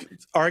should like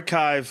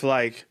archive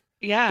like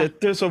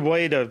there's a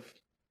way to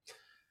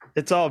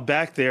it's all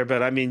back there,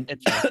 but I mean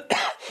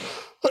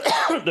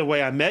the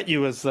way I met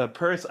you was the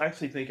purse. I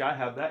actually think I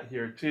have that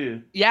here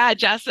too. Yeah,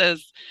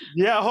 Jess's.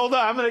 Yeah, hold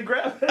on. I'm gonna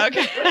grab it.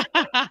 Okay.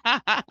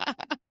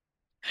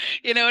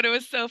 You know, and it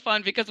was so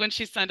fun because when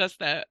she sent us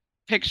that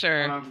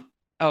picture.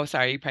 Oh,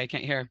 sorry, you probably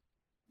can't hear.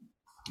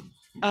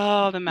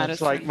 Oh, the That's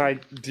medicine. like my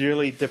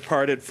dearly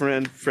departed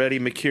friend Freddie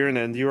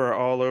McKiernan. You are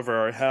all over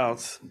our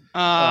house.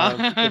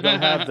 I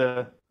don't have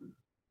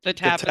the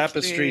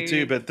tapestry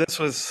too, but this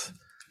was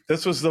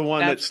the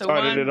one that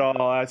started it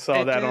all. I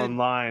saw that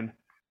online,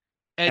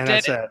 and I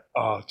said,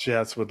 "Oh,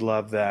 Jess would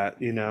love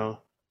that," you know.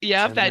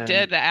 Yep,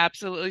 that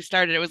absolutely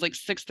started. It was like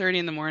 6:30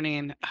 in the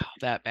morning. Oh,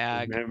 that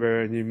bag.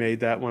 Remember, and you made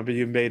that one, but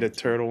you made a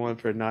turtle one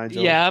for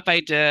Nigel. Yep, I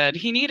did.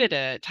 He needed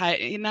it.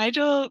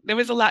 Nigel, there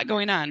was a lot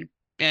going on,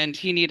 and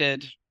he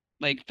needed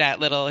like that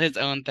little his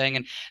own thing,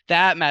 and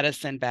that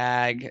medicine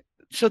bag.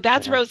 So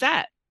that's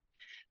rosette.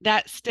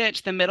 That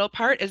stitch, the middle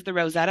part is the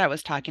rosette I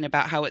was talking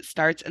about, how it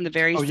starts in the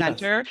very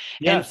center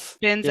and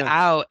spins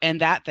out, and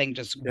that thing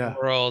just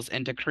whirls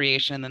into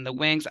creation. And then the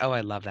wings. Oh,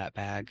 I love that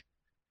bag.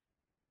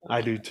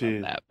 I do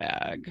too. That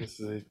bag. Just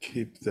to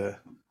keep the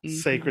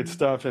sacred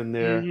stuff in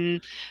there.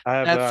 I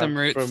have that's some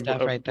root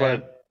stuff right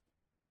there.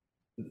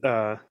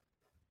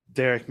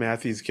 Derek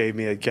Matthews gave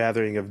me a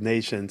Gathering of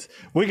Nations.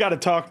 We got to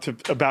talk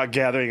about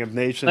Gathering of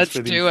Nations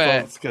for these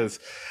folks, because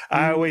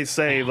I always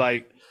say,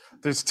 like,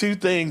 there's two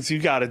things you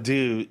got to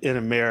do in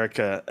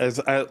America. As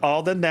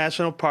all the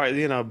national park,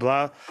 you know,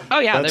 blah. Oh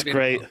yeah, that's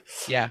great.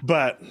 Yeah,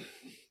 but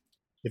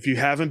if you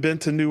haven't been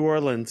to New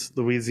Orleans,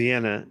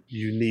 Louisiana,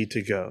 you need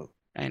to go.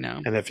 I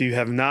know. And if you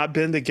have not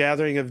been to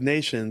Gathering of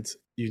Nations,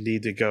 you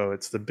need to go.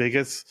 It's the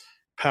biggest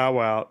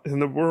powwow in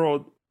the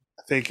world.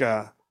 I think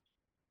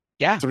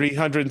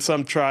 300 and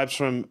some tribes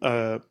from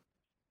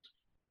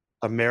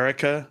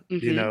America,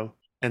 you know,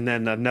 and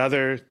then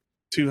another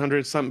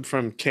 200 something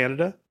from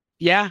Canada.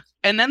 Yeah.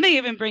 And then they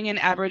even bring in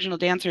Aboriginal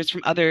dancers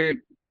from other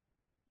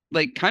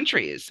like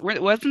countries.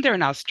 Wasn't there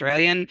an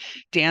Australian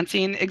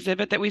dancing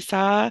exhibit that we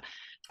saw?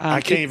 I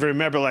can't even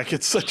remember. Like,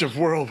 it's such a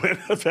whirlwind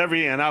of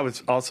and I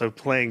was also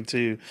playing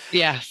too.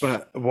 Yes.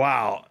 But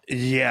wow.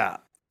 Yeah.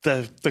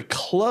 The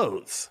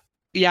clothes.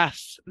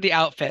 Yes. The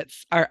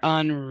outfits are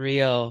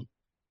unreal.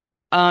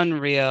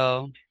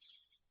 Unreal.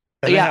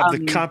 And they have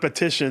the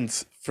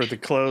competitions for the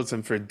clothes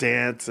and for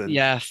dance. And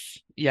yes.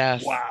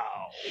 Wow.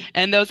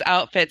 And those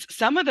outfits,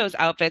 some of those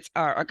outfits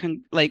are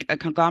like a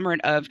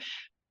conglomerate of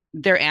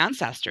their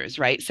ancestors,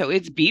 right? So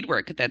it's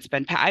beadwork that's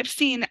been I've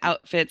seen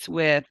outfits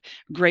with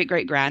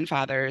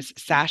great-great-grandfathers'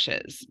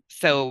 sashes.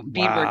 So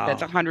beadwork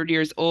that's 100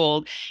 years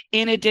old,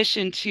 in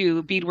addition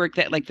to beadwork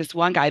that, like, this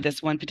one guy,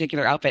 this one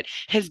particular outfit,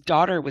 his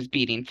daughter was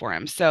beading for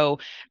him. So,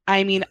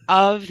 I mean,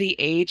 of the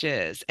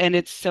ages, and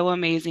it's so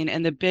amazing.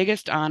 And the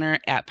biggest honor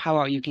at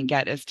powwow you can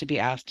get is to be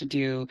asked to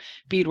do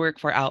beadwork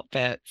for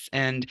outfits.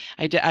 And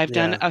I've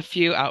done a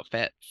few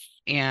outfits,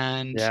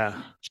 and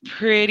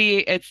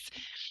it's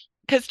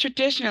because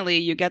traditionally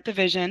you get the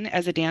vision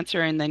as a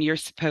dancer, and then you're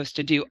supposed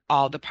to do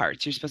all the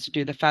parts. You're supposed to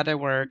do the feather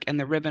work and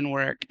the ribbon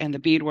work and the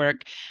bead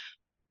work.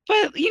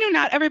 But, you know,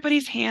 not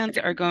everybody's hands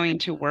are going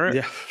to work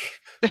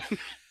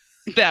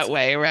that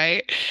way,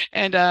 right?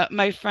 And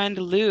my friend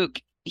Luke,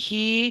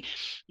 he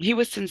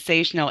was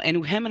sensational,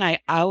 and him and I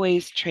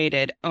always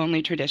traded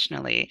only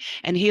traditionally.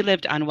 And he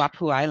lived on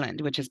Wapu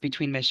Island, which is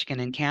between Michigan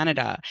and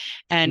Canada.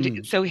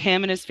 And so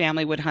him and his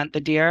family would hunt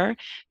the deer.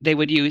 They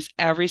would use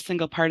every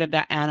single part of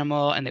that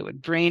animal, and they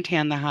would brain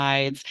tan the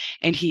hides.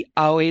 And he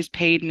always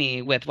paid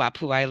me with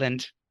Wapu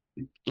Island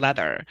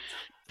leather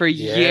for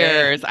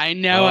years. I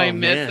know I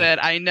miss it.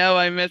 I know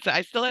I miss it.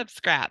 I still have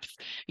scraps,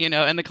 you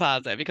know, in the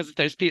closet, because if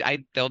there's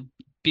they'll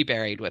be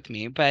buried with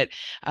me. But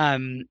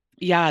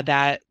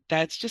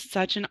that's just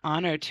such an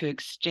honor to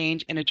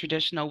exchange in a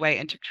traditional way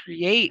and to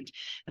create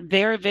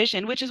their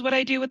vision, which is what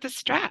I do with the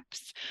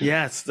straps.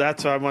 Yes,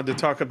 that's what I wanted to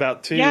talk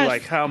about too.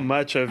 Like how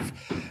much of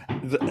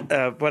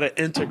what an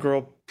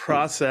integral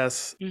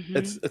process.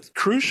 It's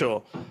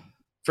crucial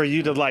for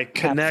you to like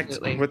connect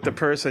with the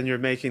person you're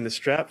making the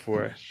strap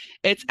for.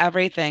 It's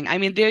everything. I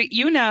mean,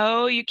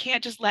 you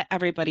can't just let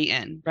everybody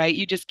in, right?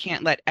 You just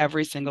can't let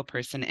every single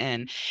person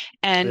in.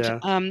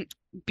 And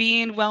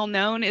being well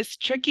known is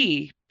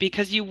tricky,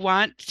 because you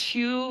want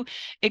to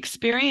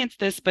experience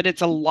this, but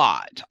it's a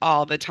lot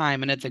all the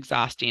time, and it's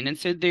exhausting. And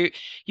so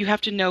you have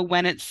to know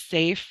when it's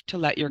safe to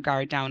let your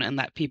guard down and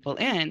let people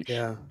in.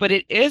 But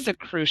it is a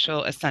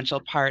crucial, essential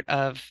part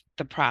of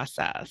the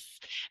process,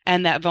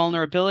 and that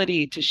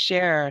vulnerability to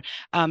share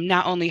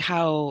not only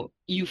how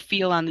you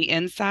feel on the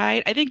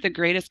inside. I think the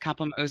greatest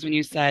compliment was when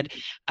you said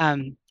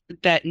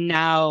that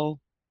now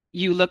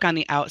you look on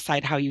the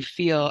outside how you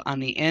feel on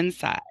the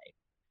inside.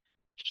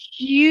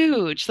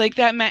 Huge. Like,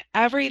 that meant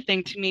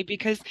everything to me,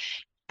 because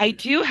I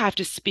do have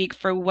to speak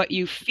for what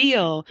you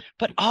feel,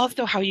 but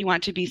also how you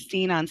want to be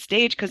seen on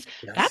stage, because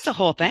that's a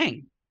whole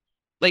thing.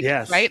 Like,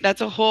 right?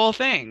 That's a whole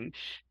thing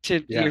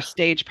to your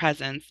stage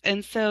presence.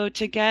 And so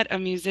to get a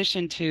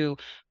musician to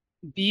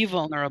be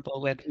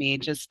vulnerable with me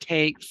just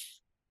takes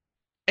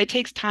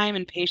time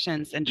and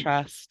patience and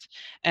trust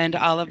and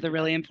all of the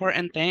really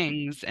important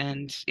things.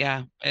 And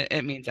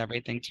it means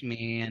everything to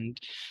me. And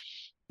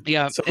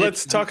so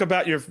let's talk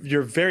about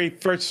your very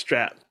first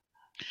strap.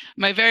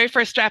 My very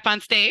first strap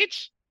on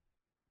stage,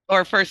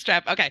 or first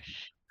strap. Okay.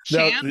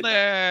 Chandler.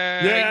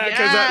 Yeah,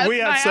 because Yes, we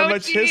have my so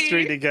much OG.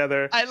 history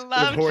together I with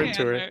love Horn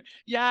Chandler. Tour.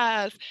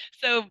 Yes.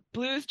 So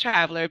Blues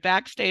Traveler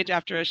backstage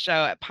after a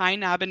show at Pine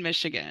Knob in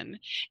Michigan.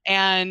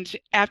 And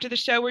after the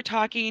show, we're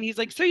talking. He's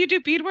like, so you do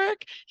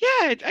beadwork?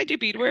 Yeah, I do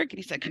beadwork. And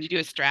he said, can you do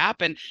a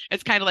strap? And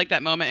it's kind of like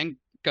that moment in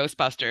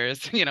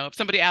Ghostbusters. If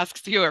somebody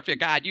asks you or if you're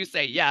God, you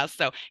say yes.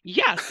 So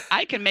yes,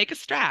 I can make a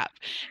strap.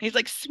 And he's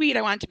like, sweet,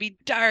 I want it to be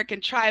dark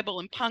and tribal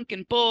and punk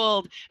and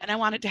bold. And I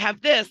want it to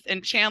have this.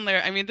 And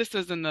Chandler, I mean, this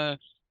was in the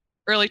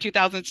early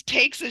 2000s,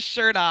 takes his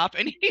shirt off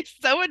and he's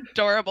so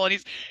adorable. And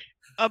he's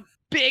a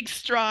big,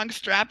 strong,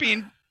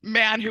 strapping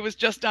man who was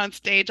just on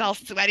stage all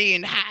sweaty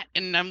and hot.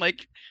 And I'm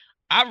like,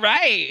 all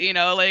right,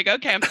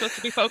 okay, I'm supposed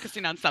to be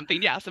focusing on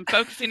something. Yes, I'm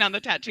focusing on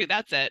the tattoo.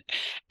 That's it.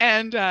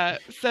 And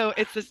so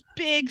it's this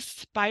big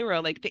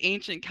spiral, like the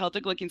ancient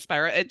Celtic looking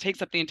spiral. It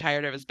takes up the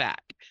entirety of his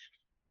back.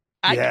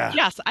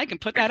 Yes, I can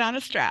put that on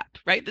a strap,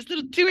 right? This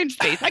little 2-inch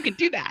space, I can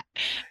do that.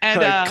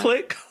 And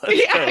click.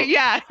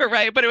 Yeah,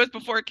 right. But it was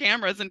before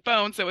cameras and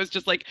phones, so it was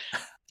just like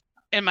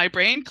in my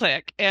brain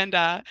click. And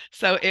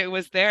so it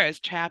was there, it's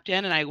trapped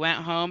in, and I went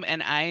home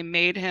and I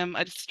made him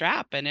a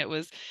strap, and it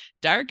was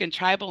dark and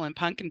tribal and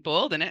punk and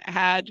bold, and it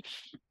had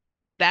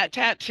that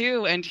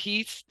tattoo, and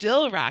he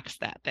still rocks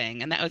that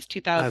thing. And that was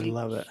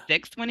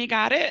 2006 when he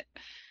got it,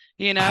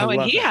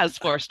 and he has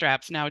 4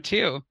 straps now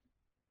too.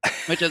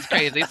 Which is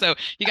crazy. So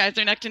you guys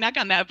are neck to neck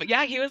on that. But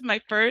yeah, he was my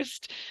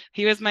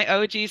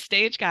OG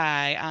stage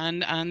guy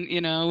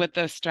on with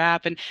the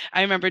strap. And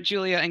I remember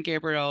Julia and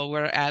Gabriel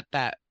were at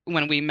that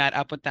when we met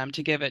up with them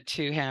to give it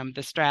to him,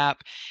 the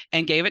strap,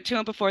 and gave it to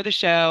him before the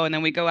show. And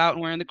then we go out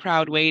and we're in the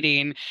crowd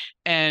waiting.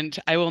 And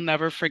I will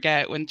never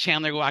forget when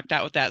Chandler walked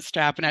out with that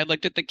strap, and I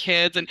looked at the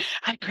kids and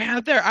I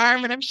grabbed their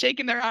arm and I'm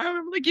shaking their arm.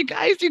 I'm like, you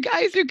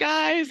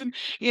guys. And,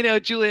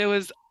 Julia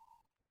was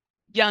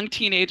young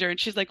teenager, and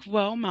she's like,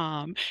 whoa,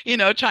 Mom,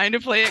 trying to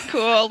play it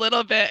cool a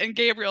little bit. And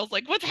Gabriel's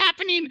like, what's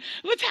happening?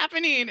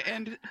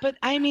 But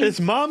I mean,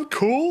 is Mom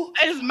cool?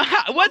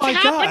 What's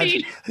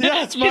happening? God.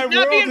 Yeah, it's my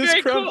world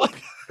is crumbling.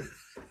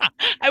 Cool.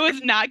 I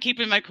was not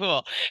keeping my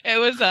cool. It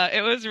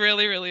was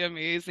really, really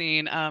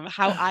amazing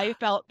how I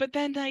felt. But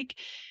then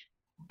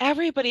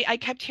everybody, I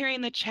kept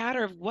hearing the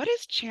chatter of, what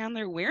is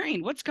Chandler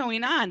wearing? What's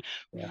going on?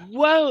 Yeah.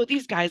 Whoa,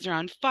 these guys are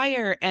on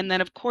fire. And then,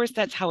 of course,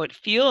 that's how it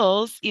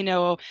feels,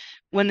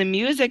 when the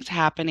music's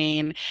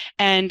happening.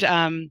 And,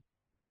 I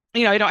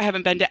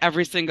haven't been to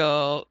every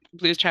single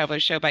Blues Traveler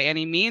show by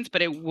any means,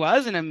 but it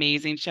was an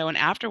amazing show. And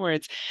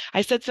afterwards,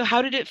 I said, so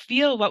how did it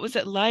feel? What was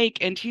it like?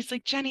 And he's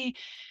like, Jenny,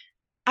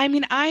 I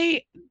mean,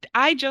 I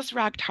just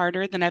rocked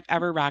harder than I've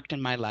ever rocked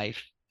in my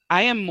life.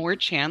 I am more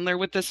Chandler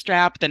with the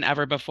strap than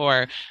ever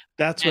before.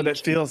 That's what it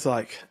feels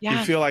like. Yes.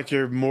 You feel like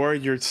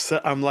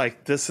I'm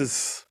like, this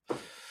is,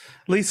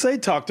 Lisa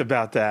talked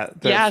about that.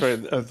 Yes.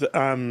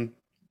 For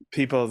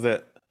people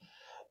that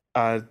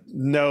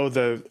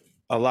know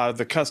a lot of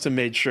the custom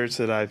made shirts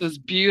that I those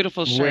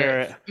beautiful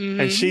wear. Shirts. Mm-hmm.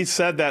 And she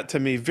said that to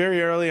me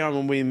very early on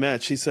when we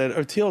met. She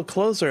said, Teal,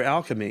 clothes are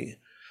alchemy.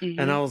 Mm-hmm.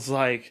 And I was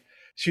like,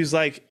 she was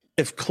like,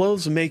 if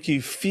clothes make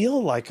you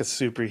feel like a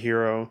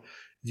superhero,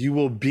 you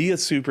will be a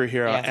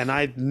superhero. Yes. And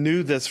I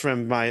knew this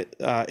from my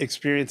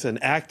experience in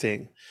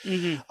acting.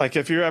 Mm-hmm. Like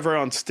if you're ever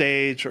on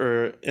stage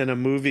or in a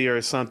movie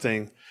or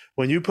something,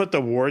 when you put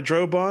the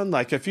wardrobe on,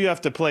 like if you have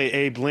to play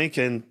Abe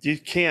Lincoln, you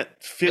can't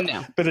feel.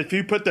 No. But if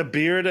you put the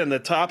beard and the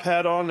top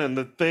hat on and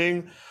the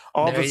thing,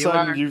 all of a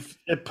sudden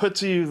it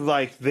puts you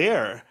like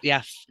there.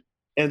 Yes.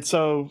 And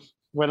so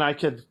when I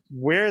could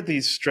wear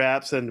these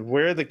straps and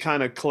wear the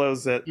kind of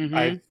clothes that mm-hmm.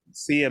 I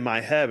see in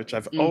my head, which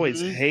I've mm-hmm. always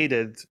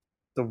hated,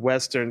 the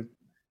Western.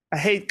 I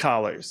hate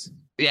collars.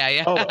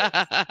 Yeah.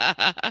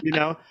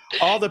 Oh,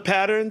 all the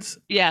patterns.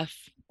 Yes.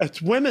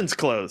 It's women's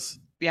clothes.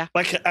 Yeah.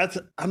 Like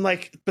I'm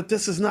like, but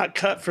this is not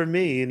cut for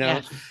me,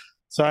 Yes.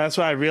 So that's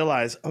why I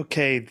realized,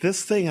 okay,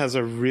 this thing has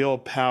a real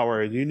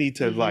power. You need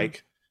to mm-hmm.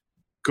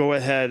 Go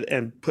ahead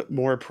and put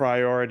more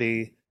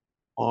priority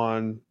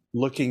on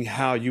looking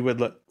how you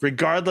would look,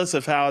 regardless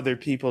of how other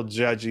people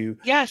judge you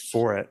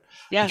for it.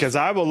 Yes. Because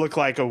I will look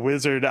like a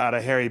wizard out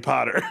of Harry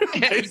Potter,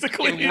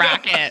 basically.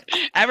 Rock it.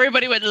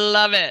 Everybody would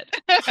love it.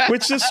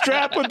 Which the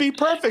strap would be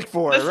perfect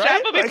for,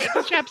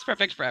 the strap's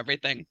perfect for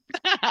everything.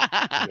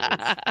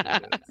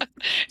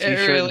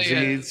 T-shirt, really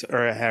jeans,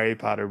 or a Harry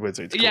Potter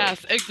wizard's cloak.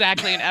 Yes,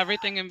 exactly. And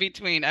everything in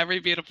between, every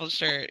beautiful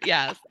shirt.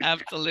 Yes,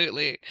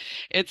 absolutely.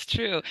 It's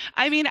true.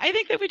 I mean, I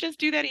think that we just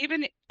do that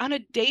even on a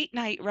date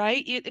night,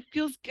 right? It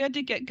feels good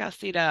to get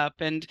gussied up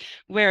and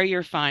wear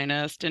your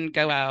finest and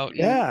go out.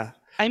 And,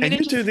 I mean,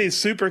 and you do these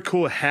super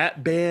cool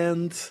hat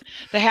bands.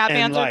 The hat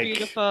bands are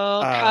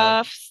beautiful.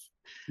 Cuffs.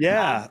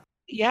 Yeah.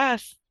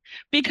 Yes.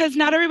 because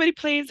not everybody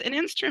plays an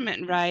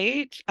instrument,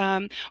 right?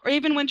 Or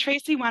even when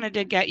Tracy wanted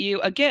to get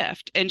you a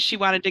gift and she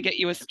wanted to get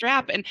you a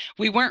strap, and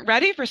we weren't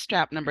ready for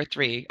strap number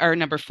 3 or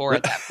number 4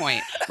 at that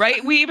point,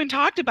 right? We even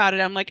talked about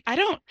it. I'm like,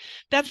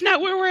 that's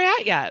not where we're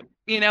at yet,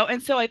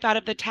 And so I thought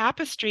of the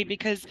tapestry,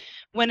 because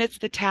when it's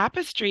the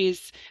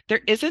tapestries,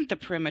 there isn't the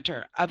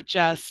perimeter of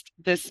just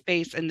this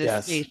space and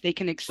this space. They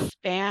can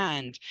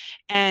expand.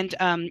 And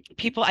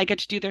I get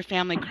to do their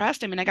family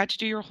crest. I mean, I got to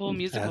do your whole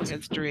musical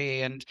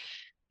history and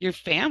your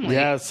family.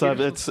 Yes,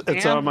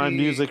 it's on my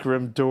music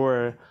room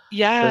door.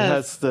 Yes.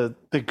 It has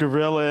the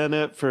gorilla in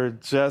it for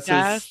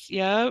Jess's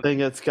thing.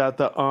 It's got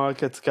the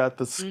ankh, it's got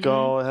the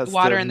skull, it has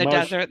Water in the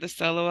Desert, the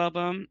solo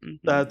album.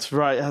 That's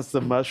right. It has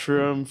the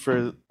mushroom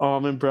for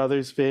Allman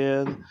Brothers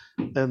Band,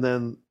 and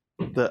then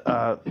the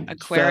aquarium.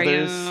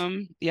 Feathers.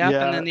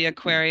 And then the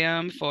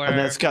aquarium for, and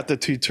then it's got the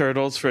 2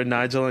 turtles for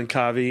Nigel and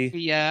Kavi.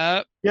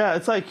 Yeah,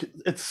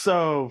 it's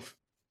so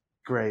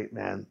great,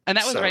 man. And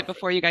that was right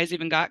before you guys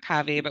even got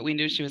Kavi, but we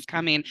knew she was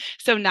coming.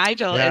 So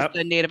Nigel is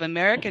the Native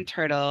American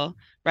turtle,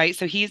 right?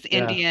 So he's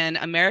Indian,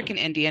 American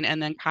Indian,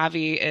 and then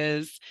Kavi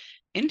is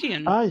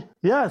Indian.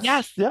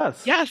 Yes.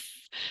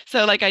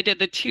 So I did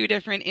the 2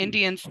 different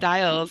Indian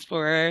styles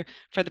for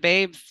the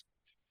babes.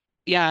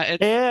 Yeah,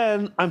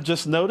 and I'm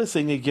just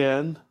noticing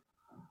again,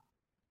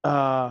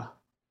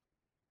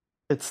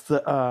 it's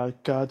the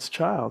God's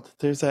child.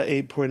 There's that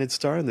 8-pointed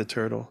star in the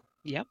turtle.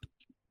 Yep.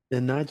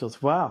 And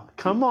Nigel's. Wow.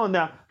 Come on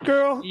now,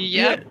 girl.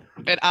 Yep.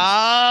 It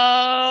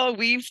all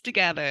weaves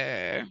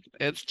together.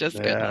 It's just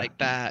good like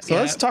that. So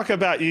let's talk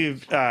about you.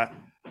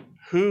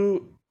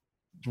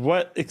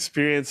 What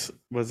experience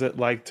was it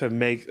like to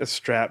make a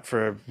strap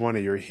for one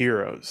of your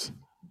heroes?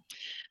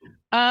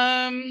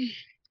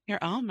 You're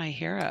all my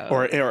heroes.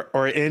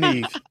 Or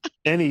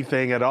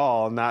anything at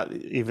all, not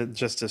even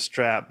just a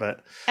strap,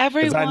 but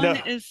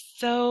everyone is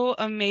so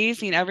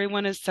amazing.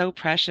 Everyone is so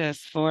precious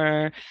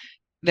for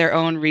their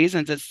own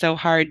reasons. It's so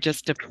hard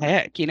just to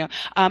pick,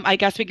 I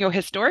guess we can go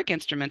historic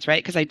instruments,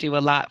 right? Because I do a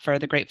lot for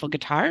the Grateful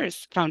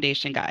Guitars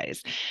Foundation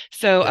guys.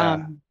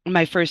 So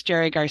my first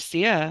Jerry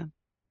Garcia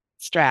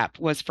strap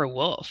was for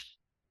Wolf.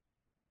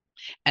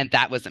 And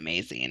that was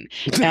amazing.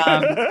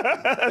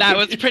 That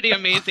was pretty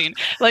amazing.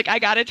 I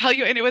got to tell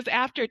you, and it was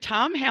after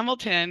Tom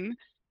Hamilton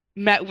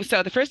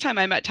so the first time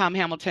I met Tom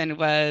Hamilton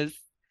was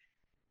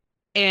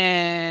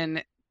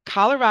in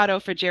Colorado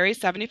for Jerry's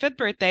 75th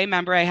birthday.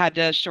 Remember, I had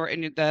to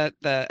shorten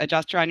the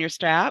adjuster on your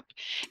strap,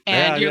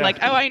 and you're like,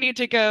 "Oh, I need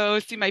to go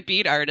see my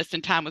bead artist."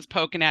 And Tom was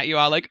poking at you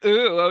all like,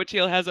 "Ooh,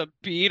 O'Teal has a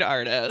bead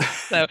artist."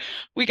 So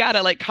we got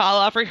to call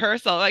off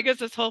rehearsal. I guess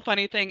this whole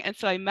funny thing. And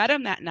so I met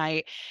him that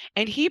night,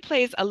 and he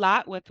plays a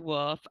lot with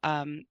Wolf,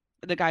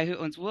 the guy who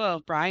owns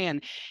Wolf,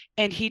 Brian,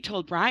 and he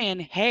told Brian,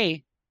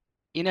 "Hey,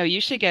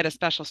 you should get a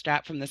special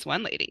strap from this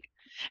one lady."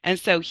 And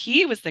so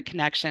he was the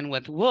connection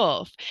with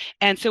Wolf.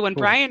 And so when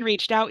Brian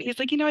reached out, he's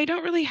like, I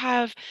don't really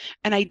have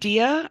an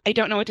idea. I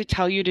don't know what to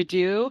tell you to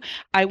do.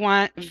 I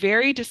want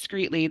very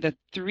discreetly the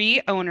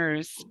 3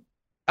 owners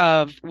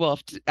of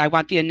Wolf. I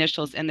want the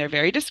initials in there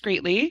very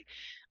discreetly.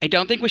 I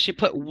don't think we should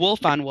put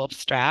Wolf on Wolf's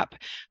strap.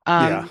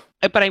 But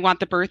I want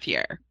the birth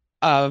year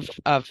of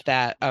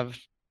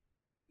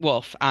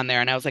Wolf on there.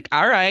 And I was like,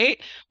 all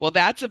right, well,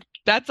 that's a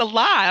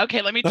lot.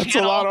 Okay, that's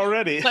a lot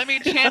already. Let me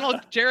channel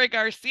Jerry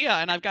Garcia,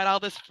 and I've got all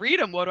this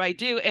freedom. What do I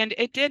do? And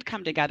it did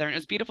come together, and it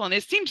was beautiful, and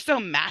it seemed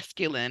so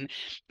masculine.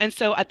 And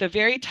so at the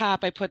very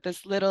top, I put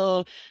this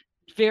little,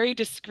 very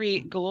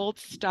discreet gold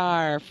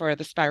star for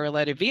the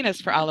spiralated Venus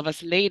for all of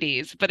us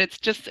ladies. But it's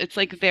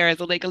there as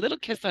a little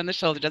kiss on the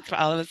shoulder just for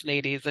all of us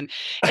ladies. And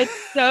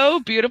it's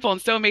so beautiful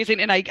and so amazing.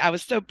 And I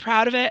was so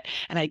proud of it.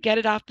 And I get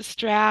it off the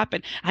strap,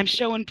 and I'm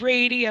showing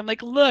Brady. I'm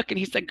like, look. And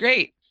he said,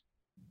 great.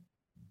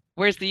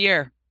 Where's the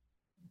year?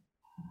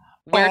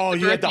 Where's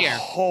you had the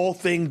whole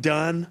thing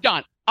done?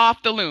 Done.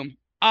 Off the loom.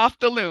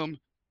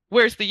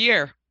 Where's the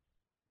year?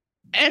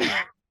 And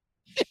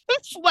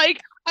it's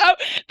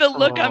the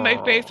look on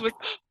my face was,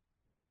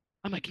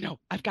 I'm like, no,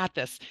 I've got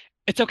this.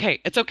 It's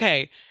okay.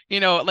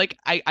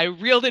 I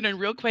reeled it in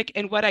real quick,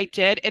 and what I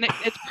did, and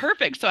it's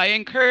perfect. So I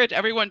encourage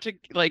everyone to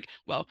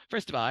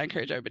first of all, I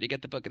encourage everybody to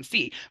get the book and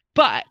see,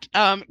 but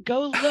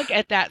go look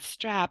at that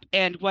strap.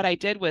 And what I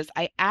did was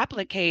I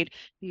appliqued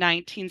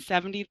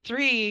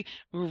 1973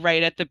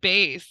 right at the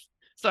base.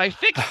 So I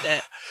fixed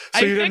it.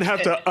 So you didn't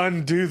have to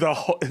undo the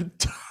whole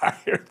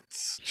entire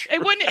strap.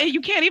 It wouldn't. You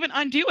can't even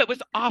undo it. It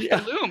was off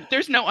the loom.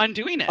 There's no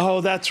undoing it.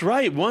 Oh, that's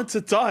right. Once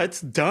it's off, it's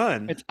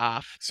done. It's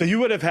off. So you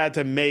would have had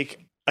to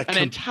make a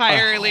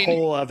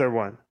whole other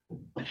one.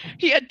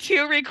 He had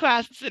 2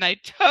 requests, and I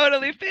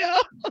totally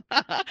failed.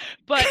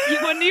 But you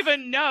wouldn't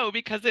even know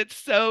because it's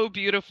so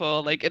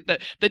beautiful.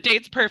 The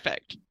date's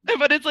perfect,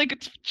 but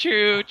it's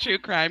true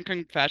crime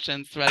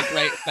confessions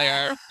right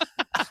there.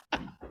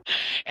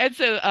 And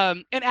so,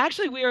 and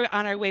actually, we were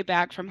on our way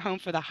back from home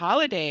for the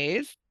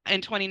holidays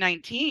in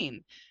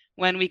 2019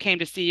 when we came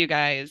to see you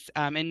guys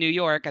in New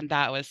York, and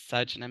that was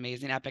such an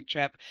amazing, epic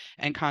trip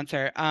and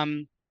concert.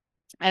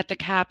 at the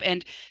Cap.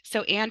 And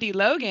so Andy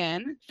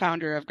Logan,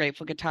 founder of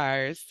Grateful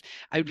Guitars,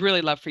 I'd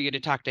really love for you to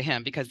talk to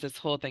him because this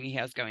whole thing he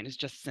has going is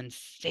just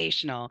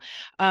sensational.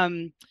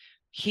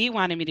 He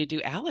wanted me to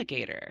do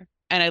Alligator.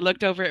 And I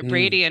looked over at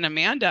Brady and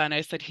Amanda and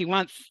I said, he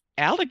wants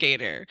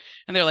Alligator.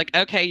 And they're like,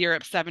 okay,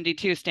 Europe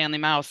 72, Stanley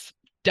Mouse,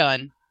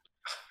 done.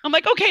 I'm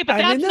like, okay, but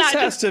that's this not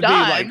has just to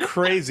done. be like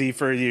crazy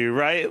for you,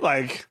 right?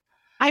 Like,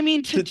 I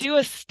mean, to do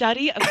a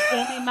study of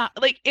Stanley Mouse,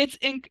 like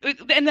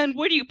and then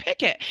where do you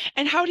pick it?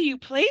 And how do you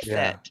place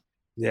it?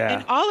 Yeah.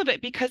 And all of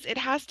it, because it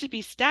has to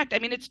be stacked. I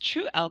mean, it's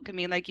true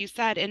alchemy, like you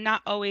said, and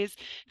not always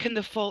can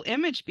the full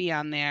image be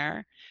on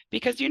there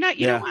because you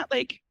don't want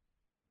like,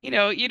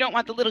 you don't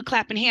want the little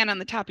clapping hand on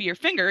the top of your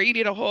finger. You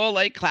need a whole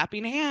like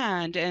clapping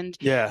hand. And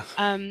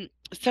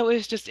so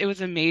it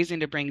was amazing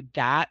to bring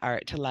that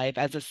art to life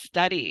as a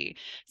study.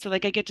 So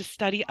like I get to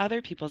study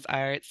other people's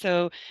art.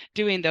 So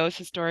doing those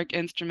historic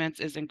instruments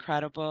is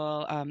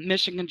incredible.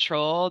 Mission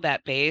Control,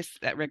 that bass,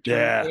 that Rick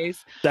Turner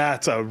bass.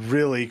 That's a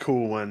really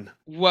cool one.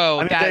 Whoa.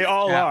 I mean, they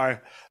all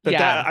are. But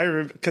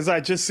yeah. because I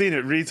just seen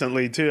it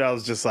recently too. I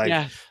was just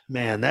like,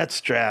 man, that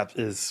strap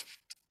is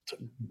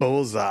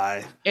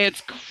bullseye.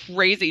 It's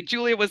crazy.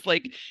 Julia was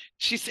like,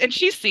 she's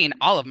seen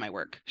all of my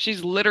work.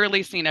 She's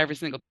literally seen every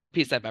single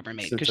piece I've ever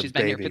made because she's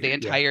been here for the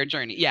entire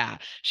journey. Yeah.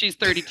 She's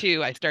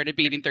 32. I started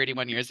beading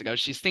 31 years ago.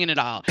 She's seen it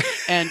all.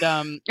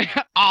 And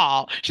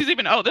all. She's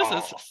even, this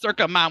is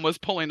circa mom was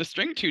pulling the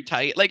string too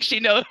tight. Like she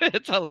knows.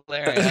 It's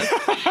hilarious.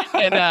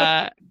 And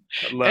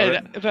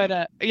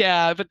but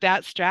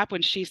that strap,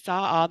 when she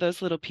saw all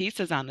those little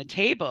pieces on the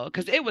table,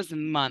 because it was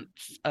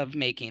months of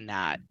making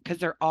that, because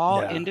they're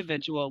all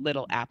individual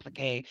little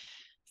applique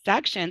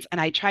sections,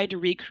 and I tried to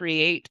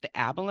recreate the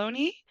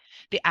abalone,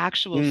 the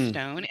actual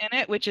stone in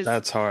it, which is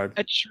that's hard.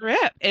 A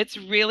trip. It's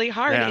really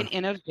hard and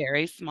in a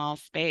very small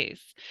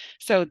space.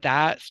 So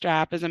that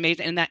strap is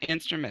amazing, and that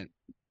instrument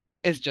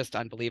is just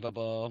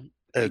unbelievable.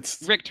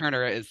 It's Rick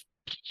Turner is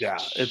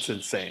it's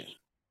insane.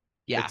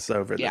 Yeah, it's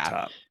over the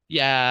top.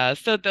 Yeah,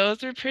 so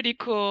those were pretty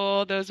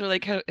cool. Those were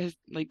like his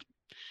like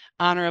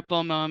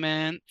honorable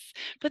moments.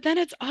 But then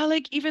it's all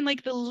like even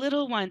like the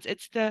little ones.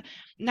 It's the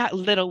not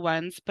little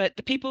ones, but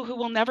the people who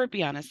will never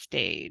be on a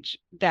stage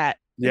that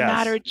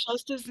matter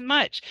just as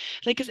much.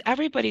 Like, because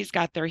everybody's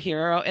got their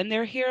hero, and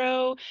their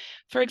hero,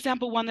 for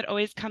example, one that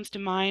always comes to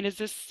mind is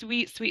this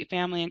sweet, sweet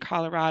family in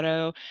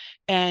Colorado.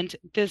 And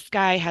this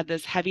guy had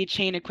this heavy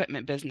chain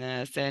equipment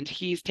business, and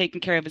he's taken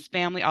care of his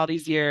family all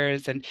these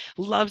years and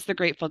loves the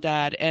Grateful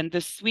Dead. And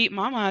the sweet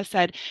mama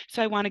said,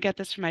 so I want to get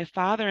this for my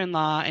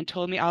father-in-law, and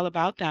told me all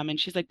about them. And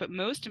she's like, but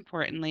most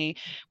importantly,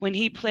 when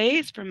he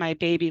plays for my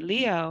baby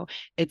Leo,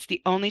 it's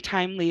the only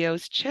time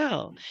Leo's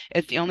chill.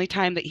 It's the only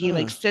time that he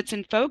like sits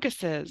and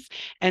focuses.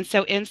 And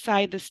so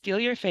inside the Steal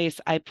Your Face,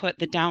 I put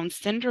the Down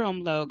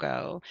syndrome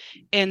logo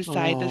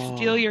inside the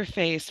Steal Your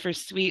Face for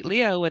sweet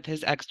Leo with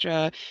his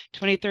extra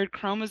 23rd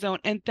chromosome.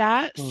 And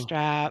that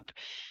strap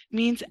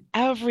means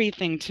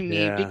everything to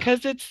me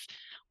because it's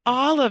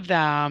all of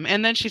them.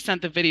 And then she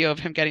sent the video of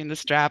him getting the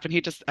strap,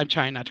 and I'm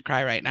trying not to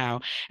cry right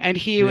now. And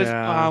he was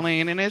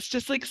bawling, and it's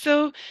just like,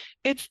 so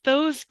it's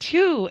those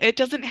two. It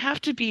doesn't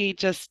have to be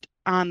just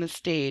on the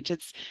stage.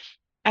 It's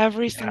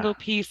every single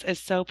piece is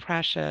so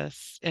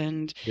precious.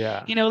 And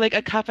like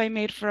a cup I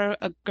made for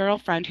a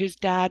girlfriend whose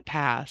dad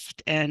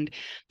passed, and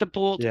the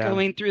bolt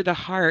going through the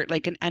heart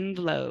like an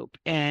envelope,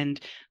 and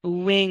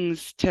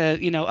wings to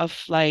a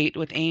flight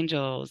with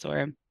angels,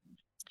 or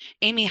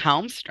Amy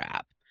Helm's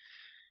strap.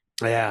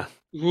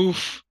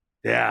 Oof.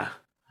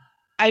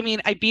 I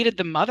mean, I beaded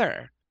the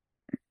mother.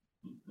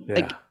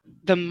 Like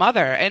the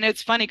mother. And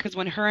it's funny because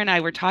when her and I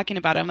were talking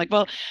about it, I'm like,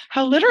 well,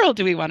 how literal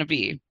do we want to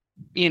be?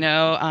 For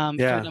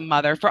the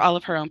mother, for all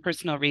of her own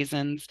personal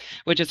reasons,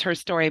 which is her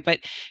story. But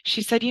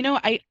she said,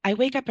 I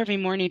wake up every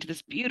morning to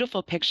this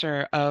beautiful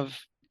picture of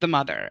the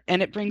mother,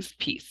 and it brings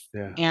peace.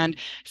 And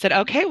said,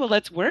 okay, well,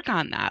 let's work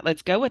on that.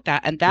 Let's go with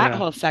that. And that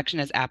whole section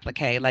is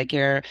applique, like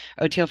your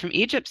Oteil from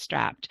Egypt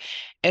strap.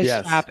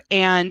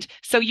 And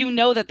so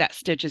that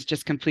stitch is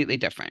just completely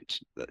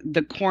different.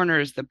 The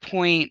corners, the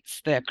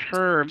points, the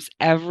curves,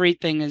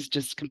 everything is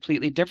just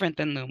completely different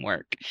than loom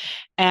work.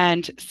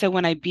 And so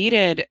when I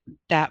beaded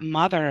that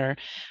mother,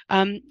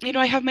 I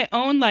have my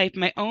own life,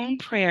 my own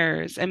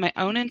prayers, and my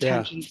own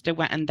intentions to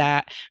went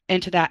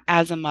into that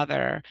as a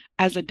mother,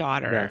 as a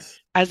daughter,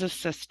 as a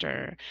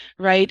sister,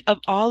 right? Of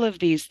all of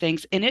these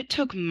things. And it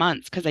took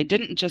months because I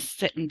didn't just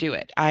sit and do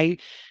it. I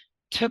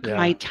took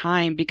my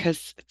time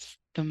because it's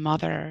the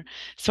mother.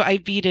 So I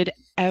beaded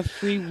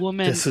every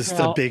woman. This is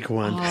the big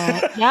one.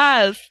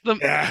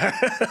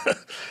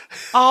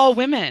 All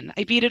women.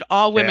 I beaded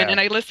all women. And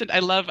I listened. I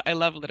love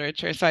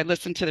literature. So I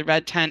listened to the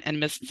Red Tent and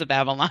Mists of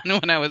Avalon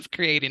when I was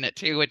creating it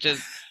too, which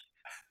is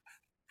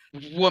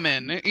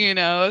woman,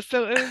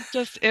 so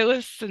it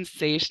was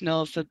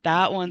sensational. So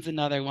that one's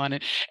another one.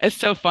 It's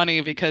so funny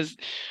because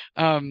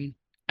I'm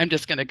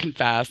just going to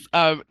confess,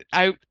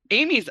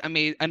 Amy's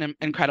an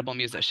incredible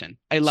musician.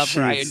 I love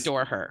her. I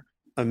adore her.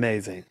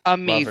 Amazing. Love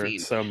her Amazing.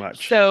 so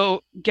much.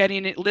 So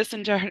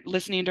listening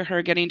to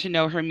her, getting to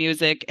know her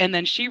music, and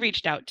then she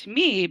reached out to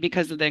me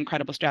because of the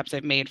incredible straps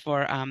I've made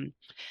for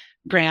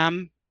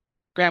Graham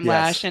Yes.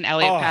 Lash and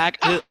Elliot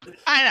Pack.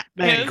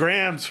 Man,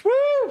 Graham's, woo!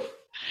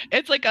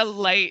 It's like a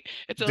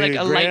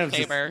Graham's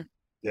lightsaber.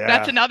 Yeah.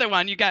 That's another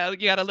one. You got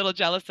a little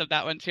jealous of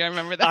that one too. I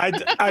remember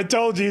that. I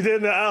told you,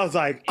 didn't I? I was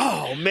like,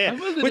 oh man,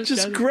 which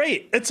is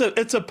great. It's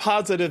a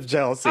positive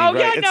jealousy, oh,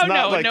 right? Yeah,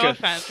 No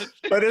offense.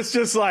 But it's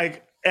just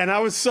like, and I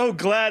was so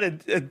glad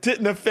it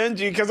didn't offend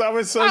you because I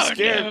was so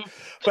scared. No.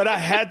 But I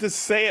had to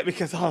say it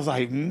because I was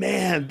like,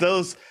 man,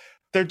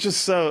 they're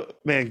just so,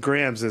 man,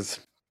 Graham's is.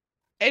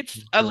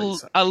 It's a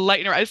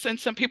lightener.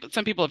 Some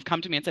people have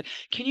come to me and said,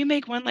 "Can you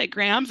make one like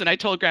Graham's?" And I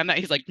told Graham that.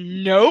 He's like,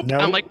 "Nope."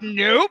 I'm like,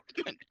 "Nope,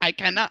 I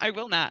cannot. I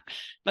will not."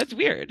 That's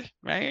weird,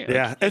 right?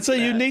 Yeah, it's a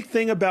unique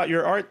thing about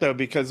your art, though,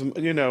 because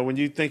when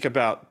you think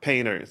about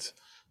painters,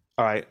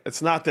 all right,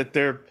 it's not that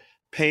their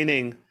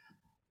painting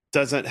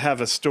doesn't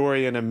have a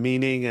story and a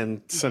meaning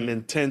and some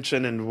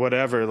intention and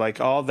whatever,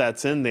 like all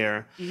that's in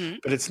there,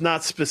 but it's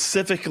not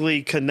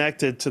specifically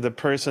connected to the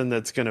person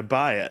that's going to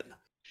buy it.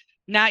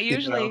 Not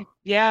usually.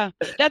 Yeah.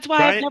 That's why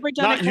I've never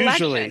done a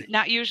collection.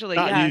 Not usually.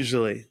 Not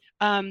usually.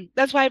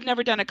 That's why I've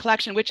never done a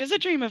collection, which is a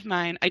dream of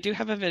mine. I do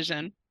have a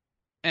vision,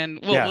 and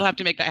we'll have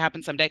to make that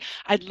happen someday.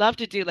 I'd love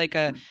to do like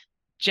a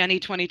Jenny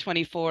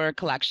 2024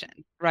 collection,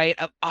 right?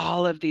 Of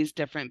all of these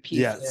different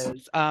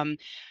pieces.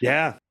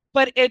 Yes.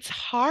 But it's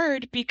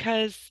hard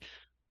because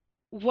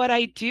what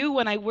I do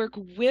when I work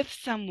with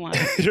someone.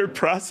 Your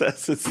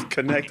process is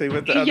connecting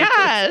with the other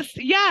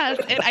person. Yes.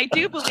 And I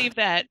do believe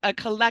that a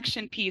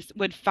collection piece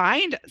would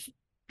find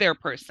their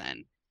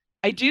person.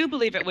 I do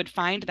believe it would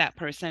find that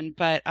person,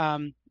 but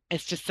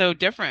it's just so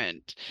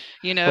different,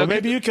 Well,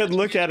 maybe you could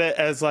look at it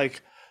as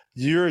like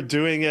you're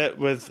doing it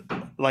with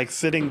like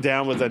sitting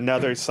down with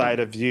another side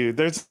of you.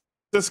 There's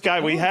this guy,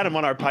 we had him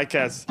on our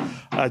podcast,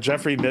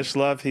 Jeffrey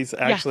Mishlove. He's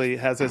actually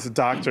has his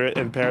doctorate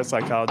in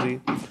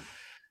parapsychology.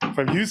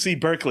 From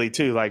UC Berkeley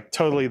too, like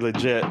totally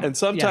legit. And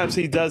sometimes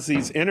he does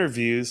these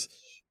interviews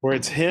where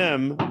it's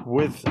him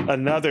with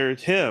another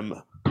him,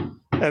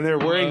 and they're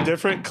wearing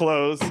different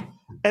clothes.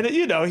 And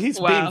he's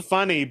being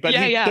funny, but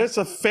there's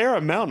a fair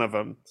amount of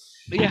them.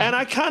 Yeah. And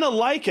I kind of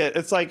like it.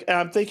 It's like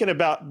I'm thinking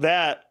about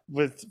that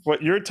with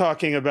what you're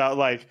talking about.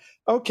 Like,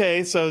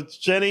 okay, so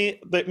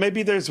Jenny,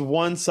 maybe there's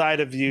one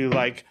side of you,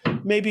 like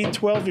maybe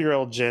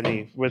 12-year-old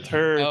Jenny with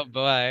her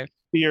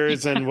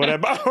fears and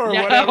whatever, or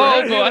whatever.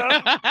 Oh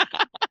boy.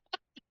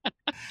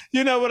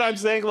 You know what I'm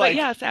saying? Like, but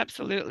yes,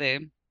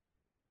 absolutely.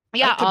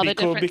 Yeah, all the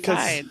different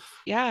sides.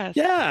 Yes.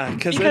 Yeah,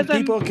 because then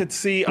people could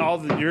see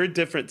all your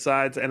different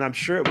sides, and I'm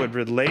sure it would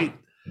relate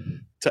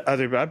to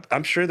other.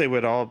 I'm sure they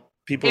would all.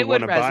 People would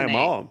want to buy them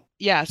all.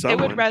 Yes, it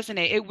would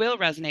resonate. It will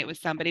resonate with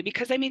somebody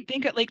because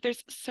think of like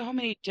there's so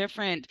many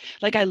different.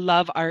 Like I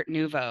love Art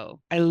Nouveau.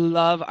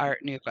 And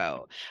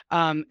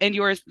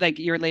yours, like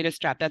your latest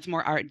strap, that's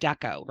more Art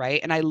Deco,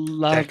 right? And I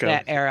love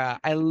that era.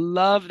 I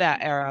love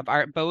that era of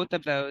art, both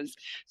of those.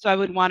 So I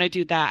would want to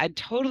do that. I'd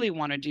totally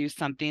want to do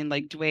something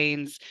like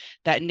Dwayne's,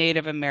 that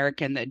Native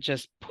American that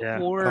just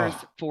pours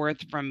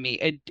forth from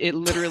me. It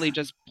literally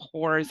just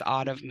pours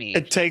out of me.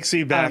 It takes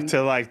you back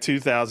to like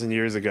 2,000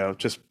 years ago.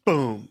 Just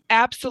boom.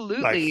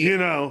 Absolutely. Like,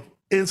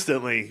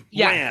 instantly,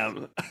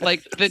 wham.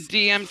 Like the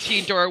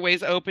DMT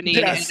doorways opening,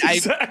 yes, and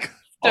exactly.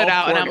 I stood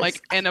out, and I'm like,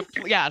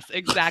 yes,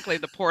 exactly,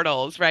 the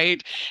portals,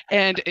 right?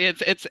 And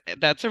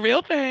that's a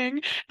real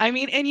thing. And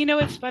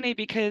it's funny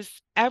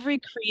because every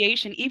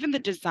creation, even the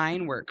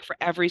design work for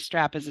every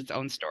strap is its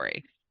own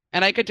story.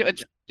 And I could do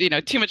it's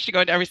too much to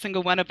go into every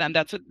single one of them.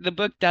 That's what the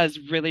book does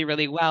really,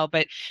 really well.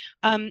 But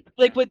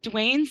like with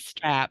Dwayne's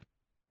strap,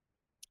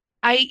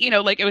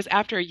 it was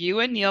after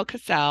you and Neil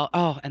Cassell.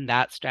 Oh, and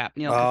that strap,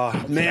 Neil.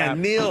 Oh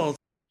man, Neil.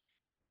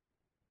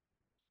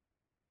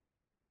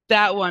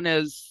 That one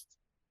is.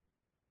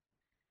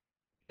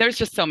 There's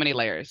just so many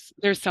layers.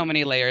 There's so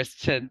many layers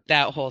to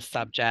that whole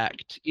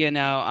subject,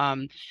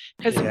 because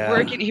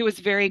he was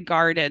very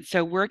guarded.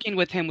 So working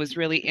with him was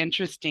really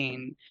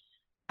interesting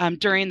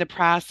during the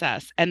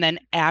process. And then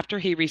after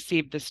he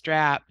received the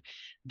strap,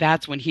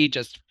 that's when he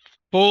just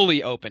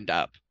fully opened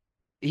up.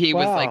 He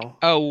was like,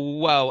 oh,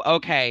 whoa,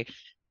 okay,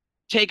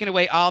 taking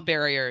away all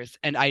barriers.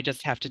 And I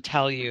just have to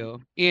tell you,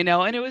 and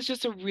it was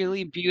just a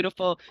really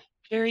beautiful,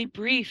 very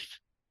brief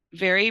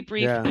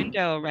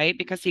window, right?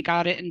 Because he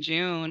got it in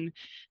June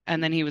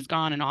and then he was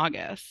gone in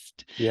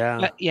August. Yeah.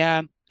 But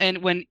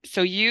and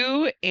so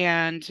you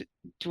and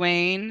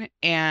Dwayne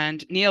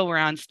and Neil were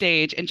on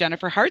stage, and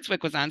Jennifer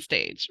Hartswick was on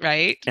stage,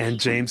 right? And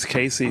James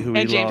Casey,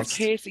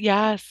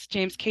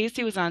 James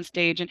Casey was on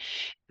stage, and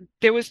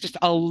there was just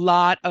a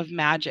lot of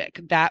magic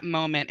that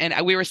moment.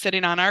 And we were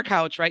sitting on our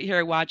couch right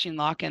here watching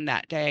Lock-In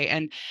that day.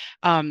 And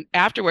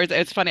afterwards,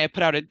 it's funny, I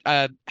put out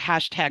a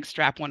hashtag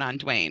strap one on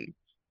Dwayne,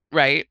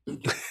 right?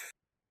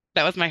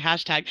 That was my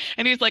hashtag.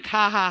 And he's like,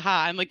 ha, ha,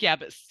 ha. I'm like, yeah,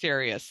 but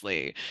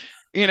seriously,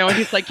 And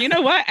he's like, you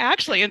know what,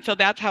 actually, and so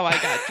that's how I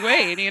got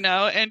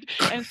Dwayne,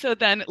 and so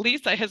then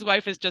Lisa, his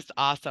wife, is just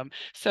awesome.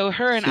 So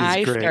her and She's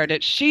I great.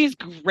 started. She's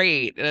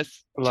great.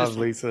 It's Love just,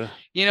 Lisa.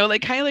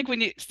 like kind of like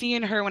when you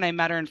seeing her when I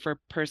met her in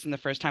person the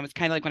first time. It's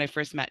kind of like when I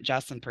first met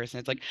Jess in person.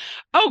 It's like,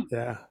 oh,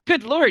 Yeah.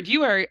 good Lord,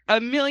 you are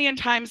a million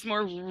times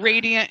more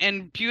radiant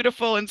and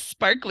beautiful and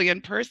sparkly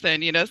in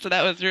person. So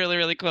that was really,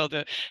 really cool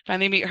to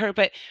finally meet her.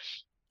 But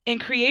in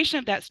creation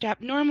of that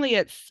strap, normally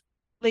it's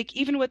like,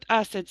 even with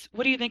us, it's,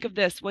 what do you think of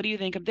this? What do you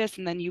think of this?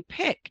 And then you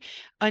pick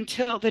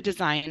until the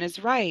design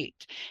is right.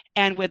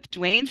 And with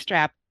Dwayne's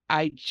strap,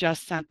 I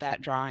just sent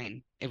that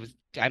drawing.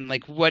 I'm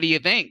like, what do you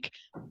think?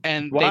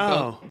 And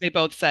Wow. they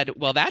both said,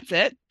 well, that's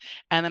it.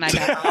 And then I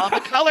got all the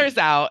colors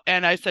out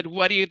and I said,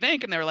 what do you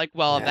think? And they were like,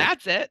 well,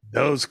 that's it.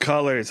 Those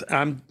colors.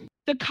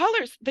 The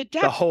colors, the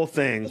depth, the whole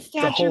thing, the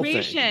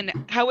saturation,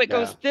 how it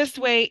goes this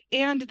way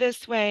and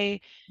this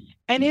way.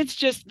 And it's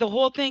just the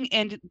whole thing.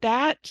 And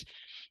that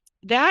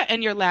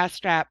and your last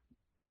strap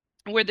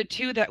were the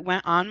two that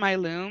went on my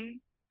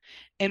loom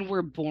and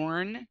were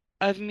born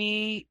of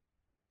me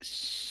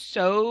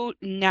so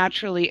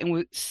naturally and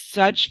with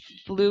such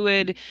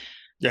fluid.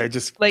 Yeah, it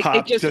just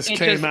popped, it just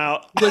came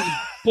out. Was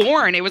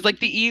born. It was like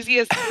the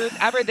easiest move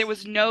ever. There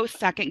was no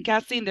second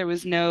guessing. There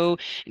was no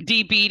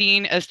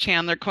de-beading, as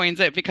Chandler coins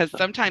it, because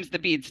sometimes the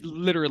beads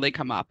literally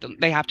come off.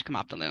 They have to come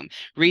off the loom.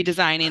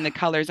 Redesigning, the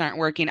colors aren't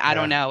working. I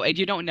don't know. And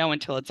you don't know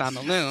until it's on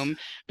the loom,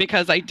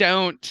 because I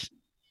don't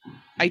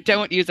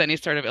use any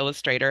sort of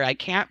illustrator. I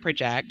can't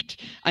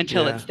project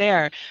until it's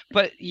there.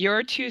 But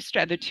your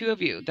the two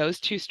of you, those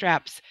two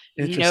straps,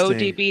 no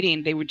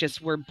de-beading. They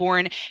were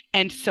born,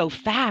 and so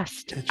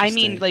fast. I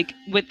mean, like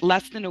with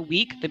less than a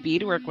week, the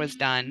beadwork was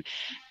done.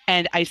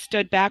 And I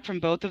stood back from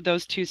both of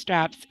those two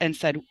straps and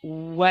said,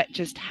 what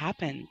just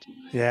happened?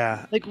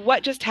 Yeah. Like,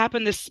 what just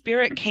happened? The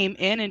spirit came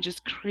in and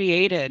just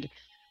created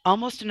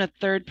almost in a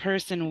third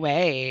person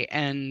way.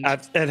 And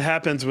it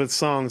happens with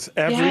songs.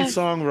 Every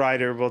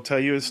songwriter will tell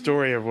you a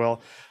story of,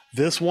 well,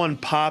 this one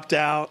popped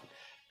out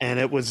and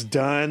it was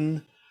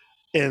done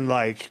in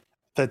like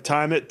the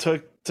time it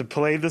took to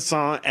play the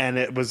song, and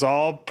it was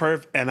all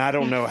perfect. And I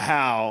don't know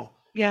how.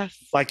 Yes.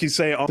 Like you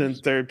say, in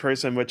third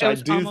person, which I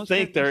do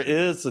think there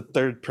is a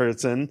third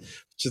person,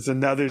 which is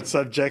another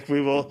subject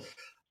we will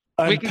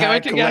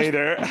unpack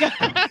later.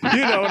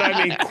 You know what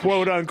I mean?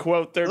 Quote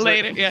unquote third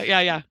later. person.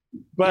 Yeah.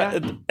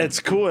 But it's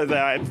cool that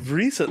I've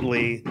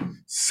recently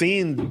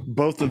seen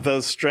both of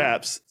those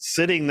straps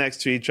sitting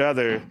next to each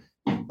other,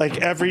 like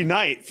every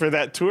night for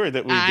that tour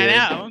that we did.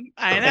 I know.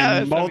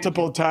 And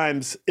multiple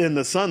times in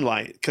the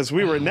sunlight, because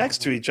we were next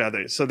to each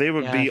other. So they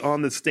would be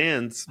on the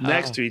stands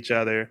next to each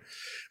other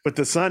with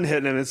the sun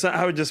hitting them. And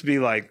I would just be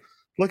like,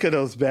 look at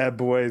those bad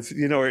boys,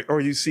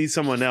 or you see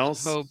someone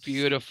else so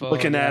beautiful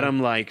looking at them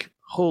like,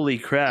 holy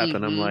crap.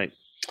 And I'm like,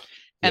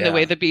 and the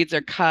way the beads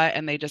are cut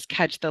and they just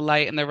catch the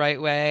light in the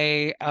right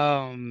way.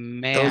 Oh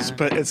man.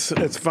 But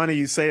it's funny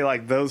you say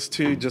like those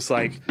two just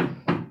like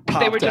popped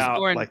they were just out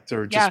born. like they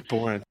were just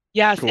born.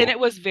 Yes, cool. And it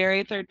was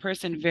very third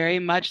person, very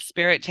much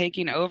spirit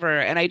taking over.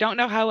 And I don't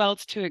know how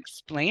else to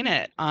explain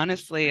it.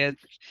 Honestly,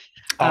 it's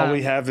all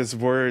we have is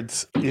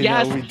words. You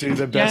know, we do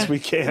the best we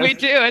can. We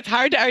do. It's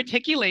hard to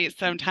articulate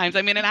sometimes.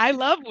 I mean, and I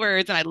love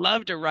words and I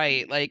love to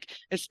write, like,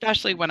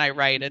 especially when I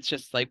write, it's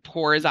just like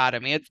pours out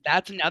of me.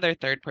 That's another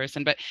third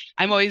person, but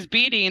I'm always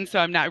beating, so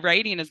I'm not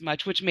writing as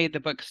much, which made the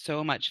book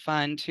so much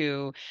fun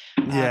to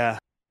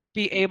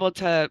be able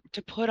to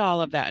put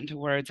all of that into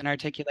words and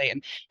articulate.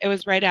 And it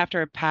was right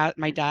after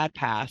my dad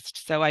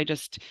passed. So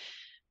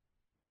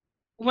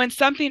when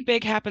something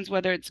big happens,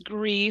 whether it's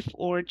grief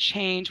or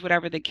change,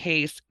 whatever the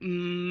case,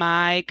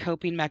 my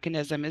coping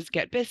mechanism is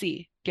get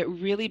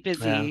really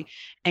busy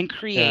and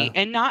create,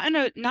 and not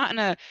in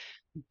a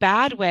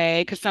bad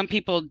way, because some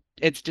people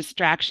it's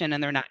distraction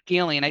and they're not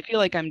dealing. I feel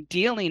like I'm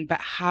dealing,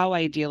 but how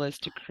I deal is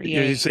to create.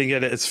 You're using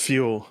it as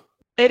fuel.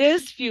 It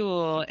is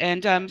fuel.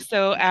 And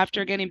so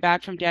after getting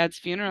back from Dad's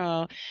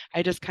funeral,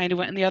 I just kind of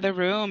went in the other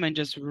room and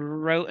just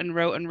wrote and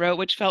wrote and wrote,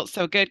 which felt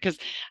so good, because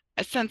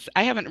since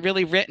I haven't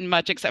really written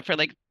much except for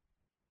like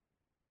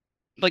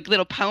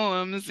little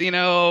poems,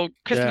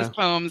 Christmas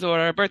poems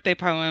or birthday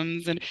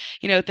poems and,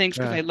 things,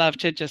 because I love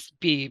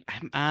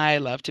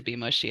to be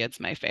mushy. It's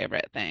my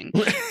favorite thing.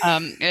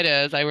 It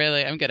is.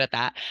 I'm good at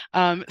that.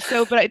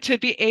 But to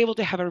be able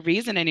to have a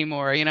reason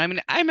anymore, I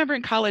mean, I remember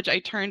in college, I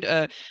turned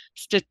a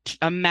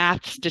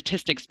math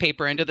statistics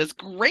paper into this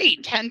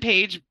great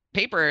 10-page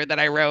paper that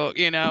I wrote,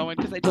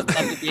 because I just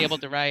love to be able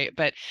to write.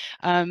 But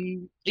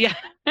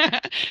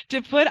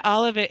to put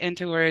all of it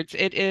into words,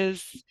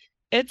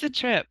 it's a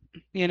trip,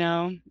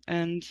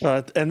 and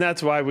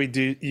that's why we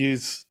do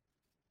use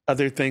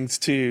other things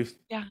too.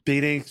 Yeah.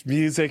 Beating,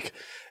 music.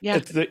 Yeah.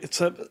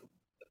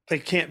 They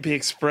can't be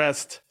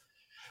expressed,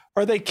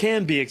 or they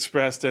can be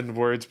expressed in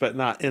words, but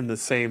not in the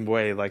same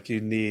way. Like you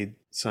need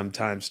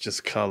sometimes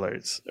just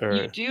colors, or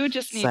you do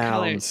just need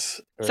colors.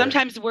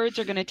 Sometimes words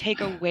are going to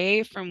take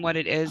away from what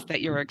it is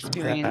that you're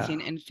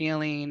experiencing and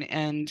feeling.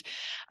 And,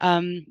 I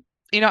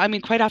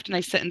mean, quite often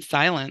I sit in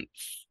silence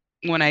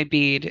when I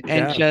bead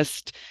and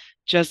just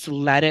just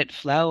let it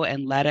flow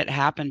and let it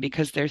happen,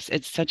 because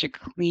it's such a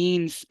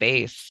clean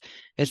space.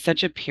 It's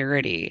such a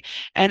purity.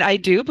 And I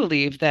do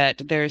believe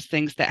that there's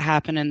things that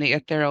happen in the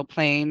ethereal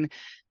plane,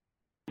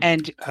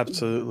 and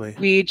Absolutely.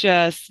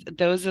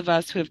 those of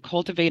us who have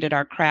cultivated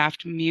our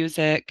craft,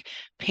 music,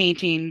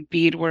 painting,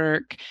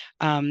 beadwork,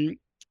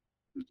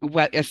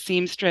 what a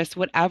seamstress,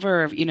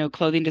 whatever,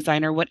 clothing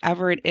designer,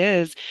 whatever it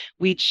is,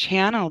 we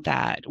channel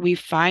that. We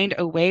find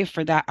a way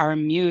for that, our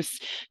muse,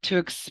 to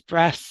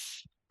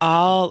express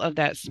all of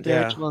that Yeah.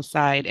 spiritual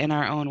side in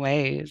our own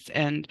ways.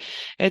 And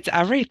it's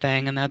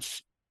everything. And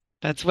that's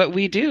what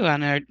we do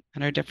on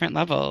our different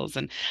levels.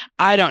 And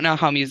I don't know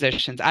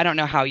I don't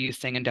know how you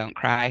sing and don't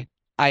cry.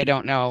 I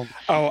don't know.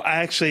 Oh,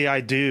 actually, I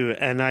do,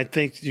 and I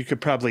think you could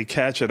probably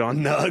catch it on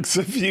Nugs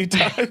a few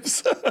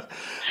times.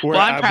 Where Well,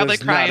 I'm probably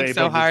was not crying able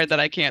so hard that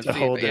I can't to see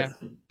hold it.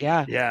 it.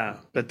 Yeah. Yeah,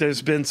 but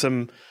there's been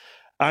some,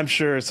 I'm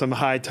sure, some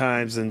high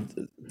times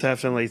and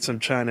definitely some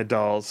China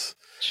dolls,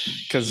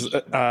 because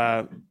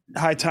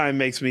high time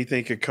makes me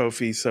think of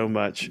Kofi so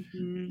much.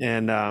 Mm-hmm.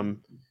 And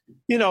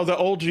the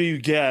older you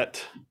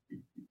get,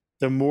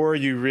 the more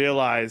you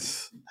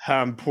realize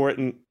how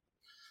important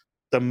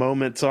the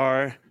moments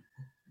are.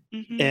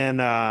 Mm-hmm.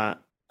 And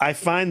I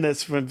find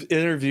this from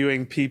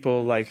interviewing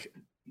people like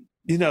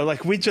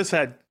we just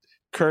had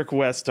Kirk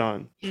West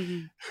on,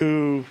 Mm-hmm.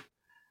 who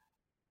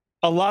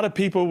a lot of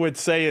people would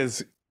say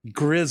is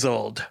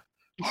grizzled,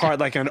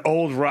 hard, like an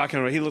old rock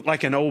and roll. He looked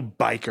like an old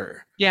biker.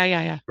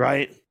 Yeah.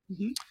 Right.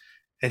 Mm-hmm.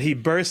 And he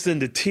burst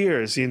into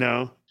tears,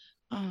 and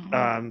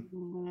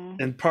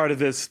part of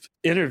this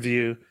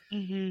interview.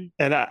 Mm-hmm.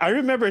 And I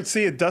remember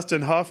seeing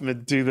Dustin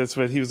Hoffman do this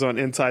when he was on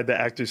Inside the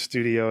Actors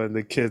Studio, and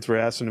the kids were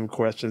asking him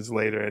questions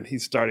later, and he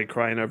started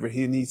crying over it.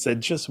 And he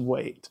said, just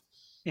wait.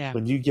 Yeah.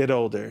 When you get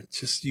older,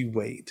 just you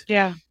wait.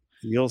 Yeah.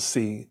 You'll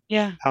see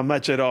how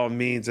much it all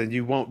means, and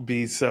you won't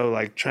be so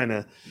like trying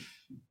to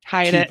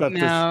hide keep it. up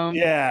No.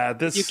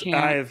 this You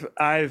can't.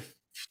 I've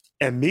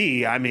and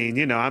me, I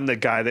mean, I'm the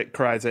guy that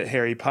cries at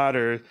Harry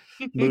Potter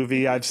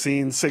movie I've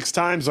seen 6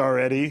 times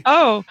already.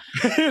 Oh,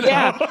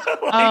 yeah.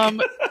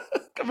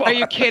 Come Are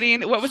you on.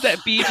 kidding? What was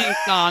that Bee Gees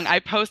song I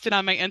posted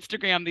on my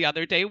Instagram the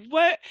other day?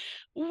 What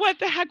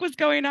the heck was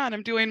going on?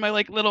 I'm doing my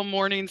like little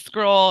morning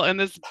scroll, and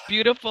this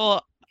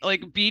beautiful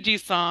like Bee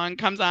Gees song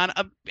comes on,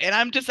 and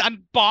I'm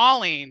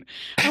bawling.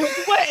 I'm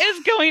like, what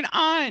is going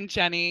on,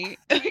 Jenny?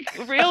 Like,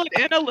 reel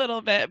it in a little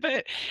bit,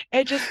 but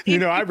it just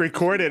I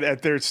recorded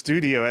at their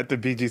studio at the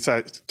BG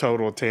site,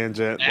 total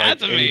tangent.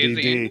 That's like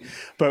amazing. ADD,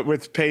 but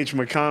with Paige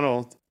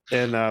McConnell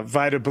and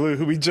Vita Blue,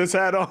 who we just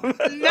had on.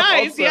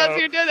 Nice. Also.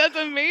 Yes, you did. That's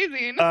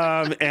amazing.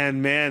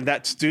 And man,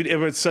 that studio, it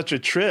was such a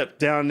trip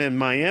down in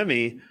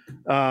Miami.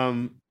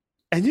 And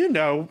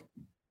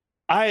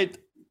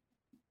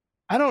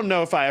I don't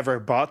know if I ever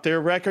bought their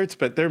records,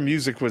 but their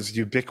music was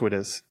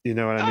ubiquitous. You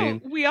know what I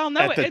mean? We all know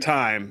at the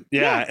time.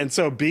 Yeah. And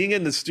so being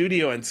in the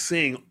studio and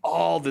seeing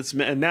all this,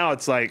 and now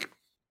it's like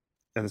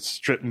a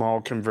strip mall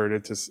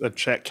converted to a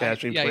check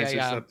cashing place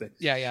or something.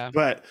 Yeah.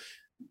 But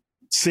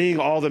seeing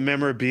all the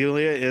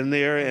memorabilia in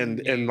there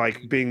and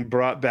like being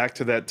brought back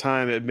to that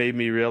time, it made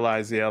me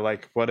realize,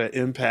 like what an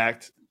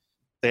impact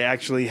they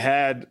actually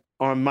had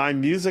on my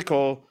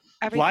musical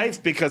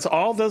life, because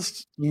all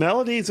those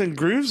melodies and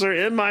grooves are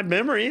in my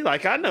memory.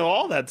 Like I know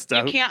all that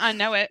stuff. You can't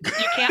unknow it.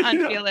 You can't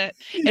unfeel it.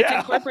 It's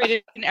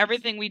incorporated in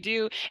everything we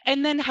do.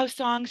 And then how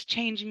songs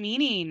change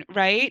meaning,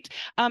 right?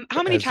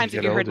 How many times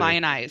have you heard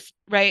Lion Eyes,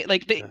 right?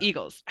 Like the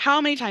Eagles.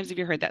 How many times have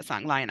you heard that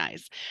song, Lion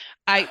Eyes?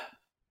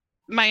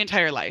 My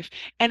entire life.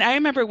 And I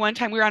remember one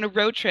time we were on a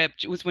road trip.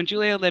 It was when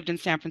Julia lived in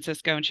San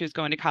Francisco and she was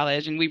going to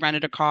college, and we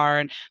rented a car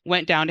and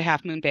went down to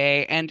Half Moon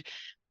Bay, and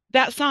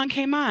that song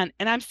came on,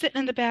 and I'm sitting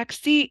in the back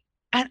seat,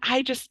 and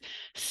I just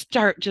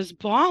start just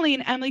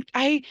bawling. I'm like,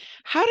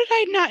 how did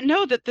I not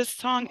know that this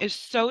song is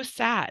so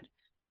sad?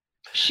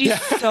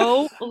 She's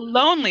so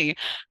lonely.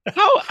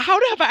 How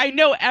do I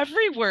know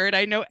every word?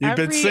 I know You've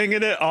been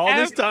singing it all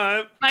this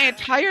time. My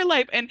entire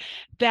life. And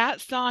that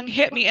song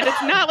hit me. And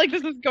it's not like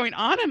this was going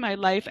on in my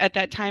life at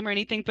that time or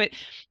anything, but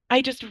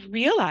I just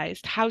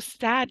realized how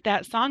sad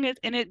that song is.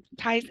 And it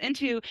ties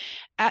into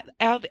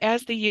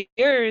as the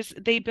years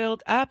they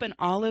build up, and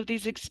all of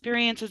these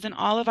experiences and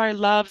all of our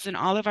loves and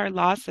all of our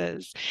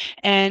losses,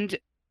 and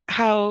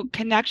how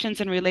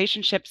connections and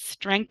relationships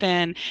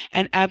strengthen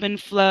and ebb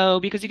and flow,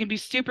 because you can be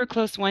super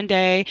close one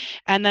day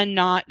and then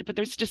not, but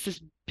there's just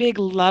this big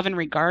love and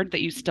regard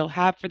that you still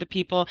have for the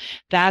people.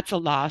 That's a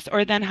loss.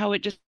 Or then how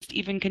it just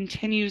even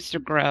continues to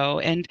grow.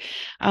 And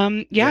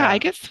I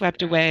get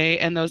swept away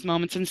in those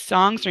moments, and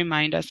songs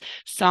remind us.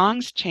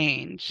 Songs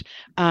change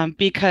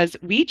because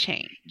we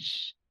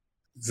change.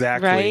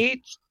 Exactly.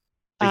 Right?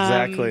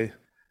 Exactly.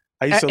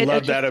 I used to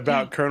love that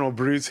about Colonel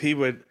Bruce. He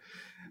would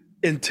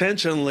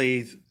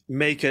intentionally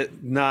make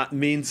it not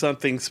mean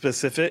something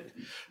specific,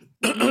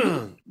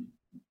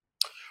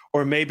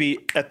 or maybe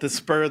at the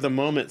spur of the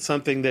moment,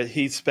 something that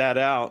he spat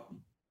out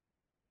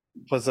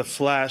was a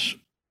flash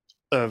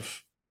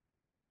of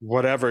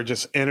whatever,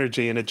 just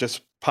energy, and it just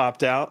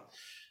popped out.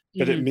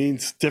 but it Mhm.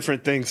 means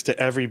different things to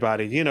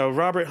everybody. You know,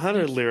 Robert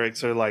Hunter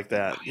lyrics are like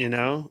that, you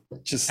know,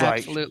 just like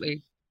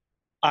Absolutely.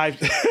 I've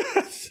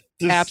just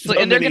Absolutely.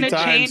 so And they're many going to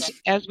times.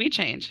 change as we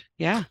change.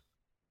 Yeah.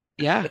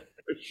 Yeah.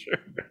 For sure.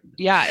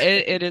 Yeah.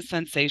 It is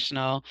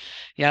sensational.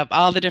 Yep.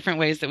 All the different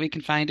ways that we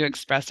can find to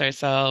express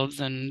ourselves,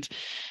 and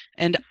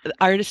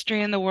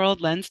artistry in the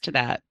world lends to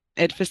that.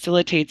 It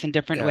facilitates in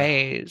different Yeah.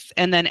 ways.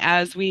 And then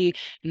as we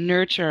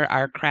nurture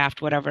our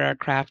craft, whatever our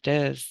craft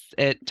is,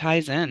 it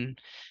ties in.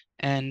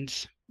 And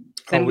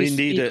Oh, then we we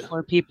need speak it.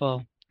 for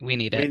people. We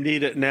need We it.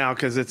 need it now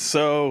because it's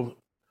so,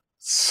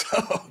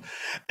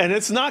 and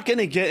it's not going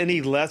to get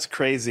any less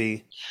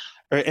crazy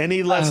or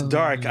any less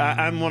dark.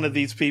 I'm one of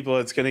these people.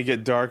 It's going to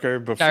get darker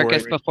before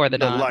Darkest before the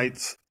dawn.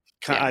 lights.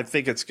 Yeah. I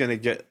think it's going to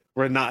get.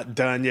 We're not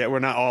done yet. We're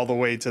not all the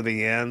way to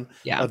the end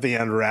Yeah. of the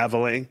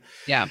unraveling.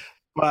 Yeah.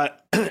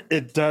 But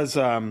it does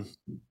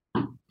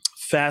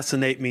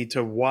fascinate me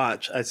to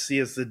watch. I see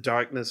as the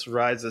darkness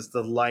rises,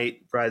 the light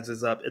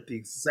rises up at the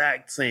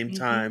exact same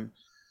time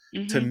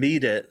to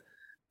meet it,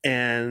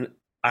 and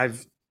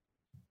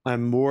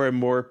I'm more and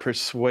more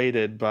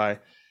persuaded by.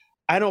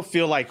 I don't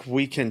feel like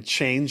we can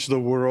change the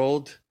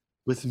world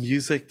with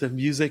music. The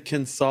music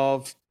can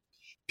solve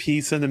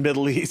peace in the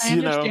Middle East, I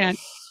understand.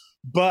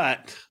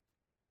 But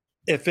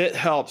if it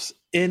helps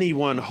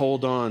anyone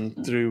hold on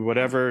through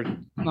whatever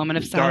Moment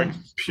of dark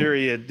silence.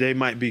 period they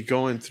might be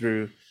going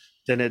through,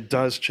 then it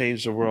does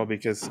change the world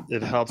because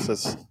it helps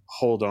us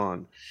hold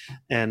on.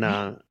 And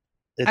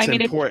it's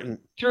important.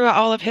 Throughout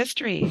all of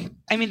history.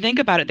 I mean, think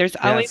about it. There's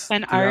always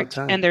been art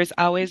and there's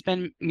always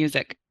been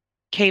music.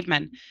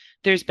 Cavemen.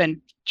 There's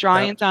been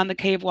drawings on the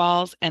cave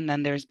walls, and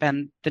then there's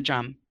been the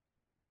drum.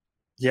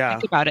 Yeah.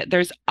 Think about it.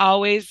 There's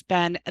always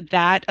been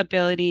that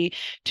ability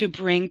to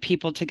bring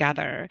people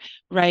together,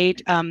 right?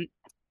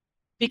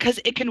 Because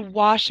it can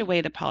wash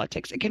away the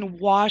politics. It can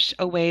wash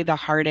away the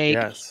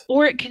heartache,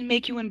 or it can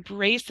make you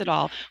embrace it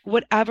all,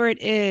 whatever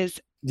it is.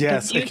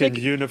 Yes, it can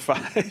unify.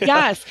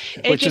 Yes.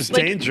 Which is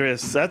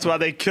dangerous. That's why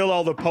they kill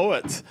all the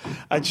poets.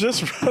 I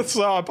just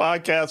saw a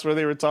podcast where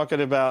they were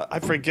talking about, I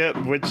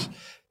forget which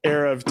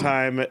era of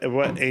time,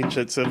 what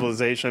ancient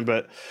civilization,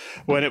 but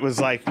when it was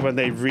like when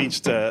they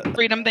reached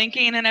freedom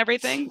thinking and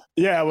everything.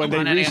 Yeah, when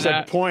they reached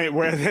a point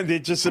where then they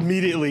just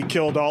immediately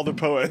killed all the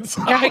poets.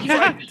 Like,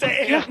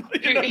 damn,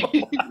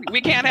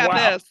 we can't have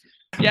this.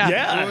 Yeah.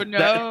 Yeah. Oh,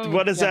 no.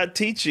 What does that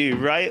teach you,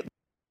 right?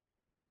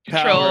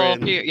 Control.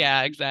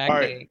 Yeah,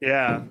 exactly.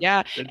 Art,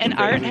 yeah. And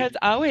art has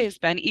always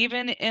been,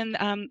 even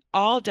in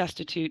all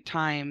destitute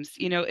times,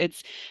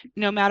 it's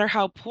no matter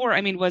how poor.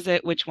 I mean, was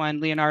it which one?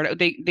 Leonardo?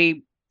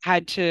 They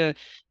had to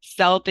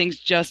sell things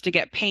just to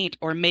get paint,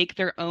 or make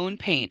their own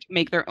paint,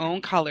 make their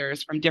own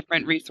colors from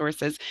different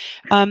resources.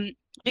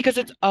 Because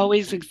it's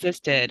always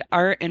existed.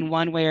 Art in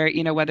one way,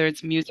 or, whether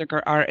it's music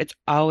or art, it's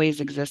always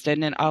existed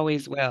and it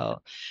always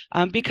will.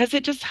 Because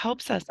it just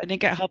helps us. I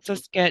think it helps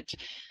us get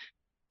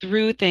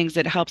through things.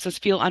 It helps us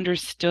feel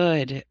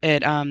understood.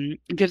 It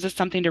gives us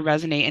something to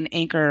resonate and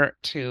anchor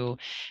to.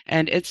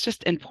 And it's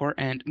just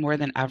important more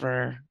than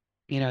ever,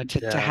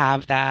 to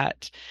have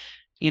that.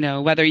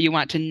 Whether you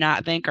want to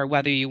not think or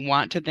whether you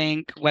want to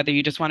think, whether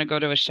you just want to go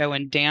to a show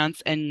and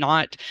dance and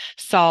not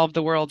solve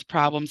the world's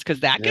problems, because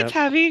that gets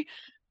heavy.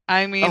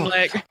 I mean,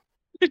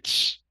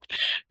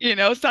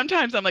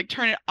 sometimes I'm like,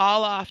 turn it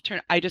all off.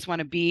 I just want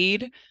to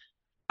bead.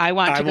 I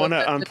want to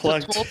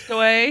unplug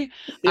Tolstoy.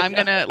 I'm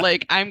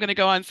gonna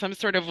go on some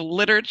sort of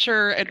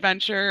literature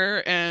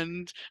adventure,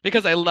 and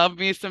because I love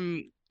me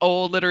some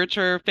old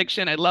literature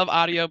fiction. I love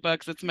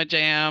audiobooks. It's my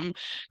jam.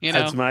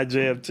 That's my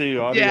jam too.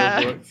 Audiobooks.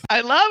 Yeah, I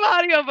love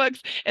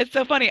audiobooks. It's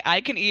so funny. I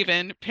can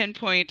even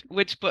pinpoint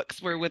which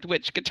books were with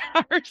which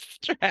guitar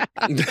strap.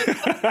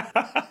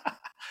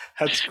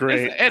 That's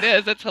great. It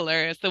is. It's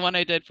hilarious. The one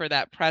I did for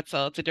that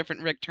pretzel, it's a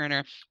different Rick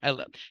Turner.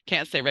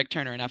 Can't say Rick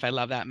Turner enough. I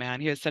love that man.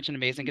 He was such an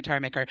amazing guitar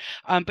maker.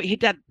 But he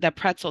did the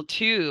pretzel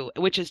too,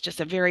 which is just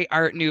a very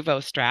Art Nouveau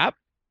strap.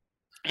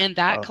 And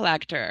that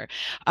collector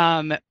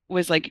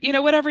was like,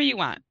 whatever you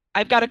want.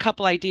 I've got a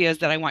couple ideas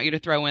that I want you to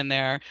throw in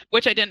there,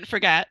 which I didn't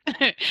forget.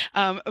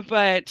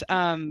 But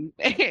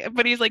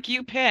he's like,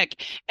 you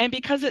pick. And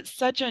because it's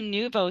such a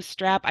Nouveau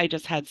strap, I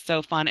just had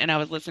so fun. And I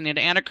was listening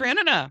to Anna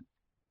Karenina.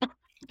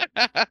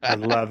 I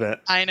love it.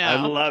 I know.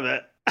 I love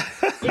it.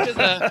 Which is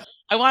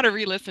I want to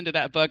re-listen to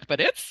that book, but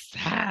it's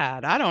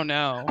sad. I don't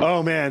know.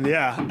 Oh man,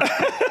 yeah.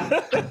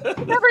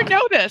 Never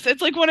know this.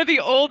 It's like one of the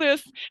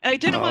oldest, and I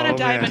didn't want to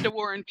dive into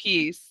War and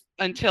Peace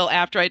until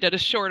after I did a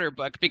shorter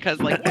book, because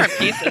like War and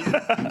Peace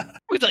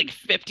was like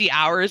 50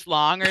 hours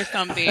long or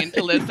something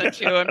to listen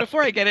to. And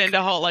before I get into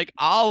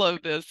all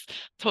of this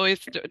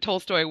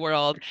Tolstoy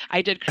world,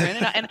 I did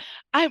Karenina, and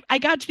I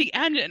got to the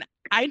end and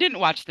I didn't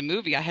watch the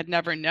movie. I had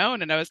never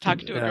known. And I was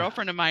talking to a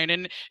girlfriend of mine,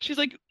 and she's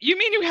like, "You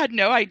mean you had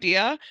no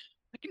idea?"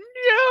 Like,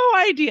 no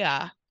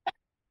idea.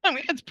 I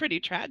mean, it's pretty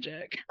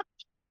tragic.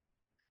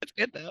 It's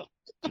good though.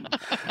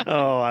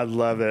 Oh, I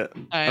love it.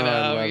 I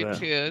know, me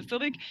too. So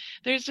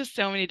there's just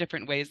so many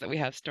different ways that we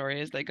have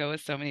stories that go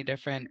with so many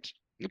different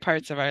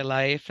parts of our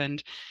life,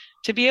 and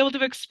to be able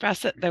to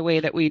express it the way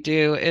that we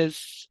do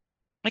is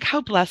Like,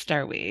 how blessed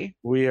are we?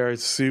 We are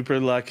super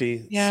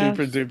lucky,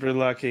 super duper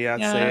lucky. I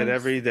say it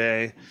every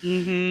day.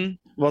 Mm-hmm.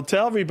 Well,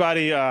 tell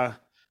everybody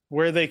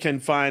where they can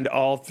find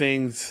all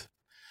things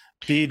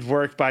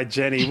beadwork by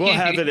Jenny. We'll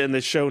have it in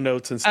the show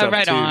notes and stuff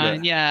right too.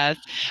 On, yes.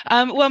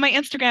 Well, my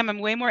Instagram, I'm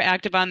way more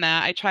active on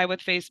that. I try with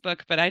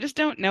Facebook, but I just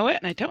don't know it,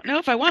 and I don't know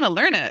if I want to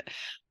learn it.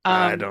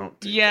 I don't.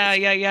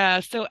 Yeah.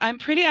 So I'm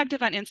pretty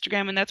active on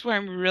Instagram, and that's where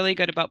I'm really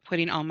good about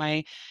putting all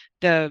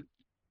the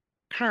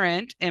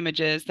current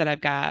images that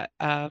I've got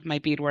of my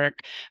beadwork.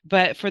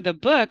 But for the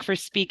book, for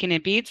Speaking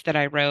in Beads that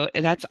I wrote,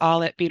 that's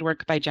all at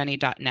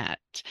beadworkbyjenny.net.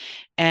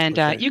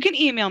 And you can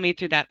email me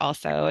through that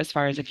also, as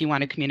far as if you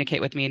want to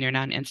communicate with me and you're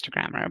not an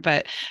Instagrammer.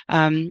 But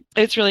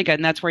it's really good.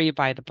 And that's where you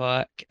buy the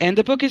book. And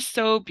the book is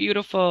so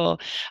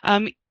beautiful.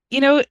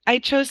 I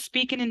chose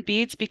Speaking in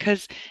Beads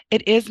because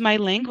it is my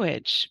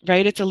language,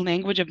 right? It's a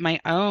language of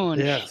my own.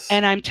 Yes.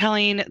 And I'm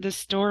telling the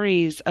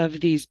stories of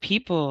these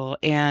people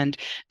and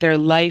their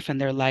life and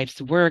their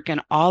life's work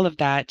and all of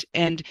that.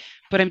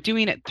 But I'm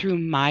doing it through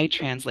my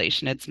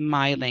translation. It's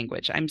my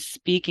language. I'm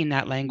speaking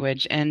that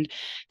language. And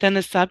then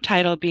the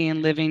subtitle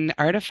being Living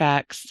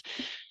Artifacts.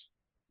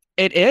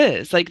 It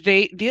is like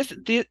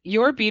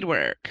your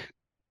beadwork.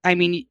 I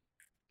mean,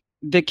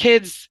 the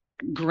kids,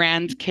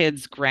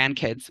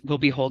 grandkids will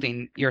be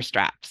holding your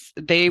straps.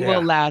 They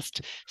will last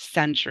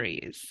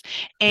centuries.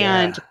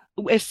 And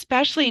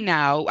especially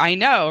now, I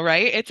know,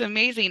 right? It's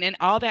amazing. And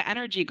all that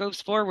energy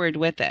goes forward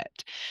with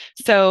it.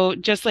 So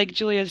just like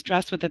Julia's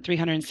dressed with the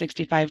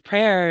 365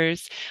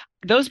 prayers,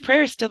 those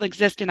prayers still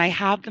exist, and I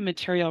have the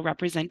material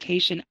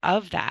representation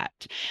of that.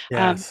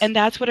 And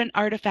that's what an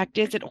artifact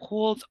is. It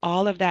holds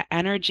all of that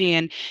energy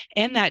and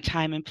in that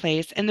time and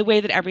place, and the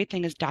way that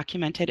everything is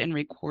documented and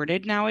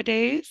recorded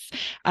nowadays,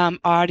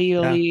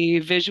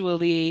 audioly,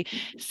 visually.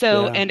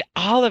 So, and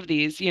all of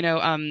these,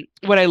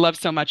 what I love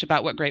so much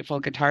about what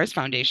Grateful Guitars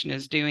Foundation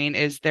is doing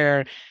is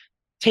they're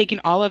taking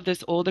all of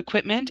this old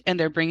equipment and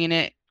they're bringing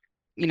it,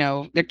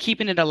 they're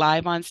keeping it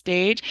alive on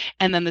stage.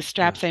 And then the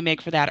straps I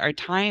make for that are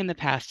tying the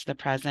past to the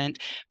present,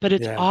 but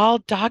it's all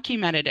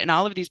documented. And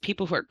all of these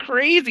people who are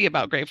crazy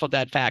about Grateful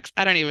Dead facts,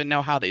 I don't even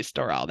know how they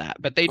store all that,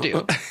 but they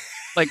do.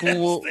 Like,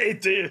 they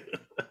do.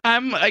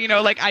 I'm,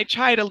 I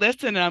try to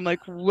listen and I'm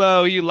like,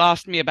 whoa, you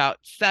lost me about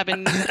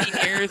 17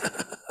 years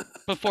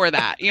before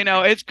that.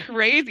 It's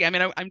crazy. I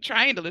mean, I'm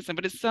trying to listen,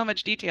 but it's so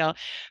much detail.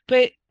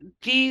 But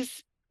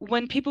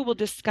when people will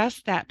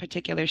discuss that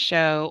particular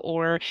show,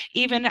 or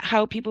even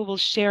how people will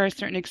share a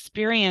certain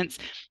experience,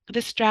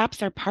 the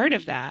straps are part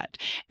of that.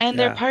 And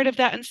they're part of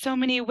that in so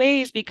many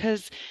ways,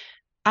 because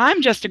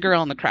I'm just a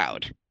girl in the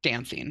crowd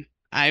dancing.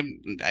 I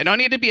don't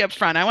need to be up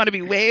front. I want to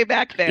be way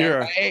back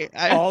there.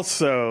 You're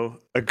also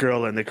a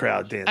girl in the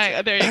crowd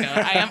dancing. There you go.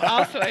 I am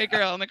also a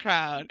girl in the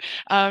crowd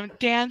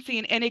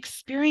dancing and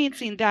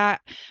experiencing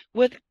that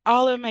with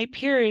all of my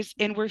peers.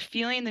 And we're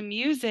feeling the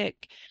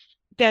music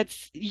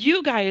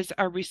you guys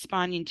are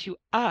responding to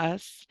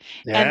us,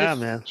 and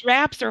the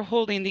straps are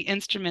holding the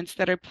instruments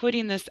that are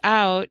putting this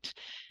out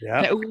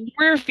that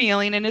we're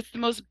feeling, and it's the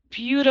most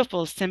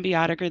beautiful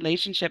symbiotic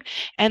relationship.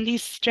 And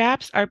these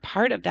straps are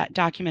part of that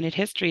documented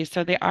history,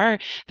 so they're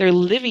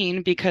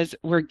living because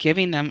we're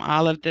giving them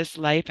all of this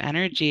life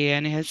energy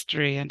and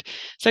history. And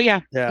so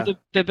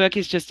the book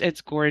is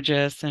it's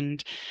gorgeous.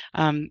 And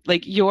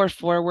like your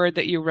foreword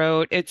that you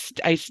wrote,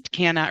 I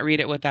cannot read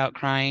it without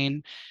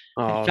crying.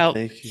 Oh,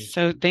 thank you.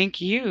 So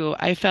thank you.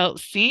 I felt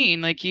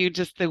seen, like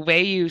just the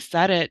way you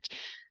said it.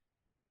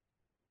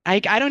 I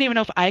don't even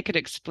know if I could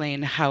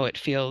explain how it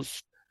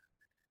feels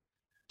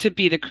to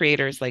be the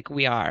creators like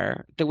we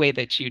are, the way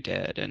that you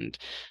did. And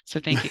so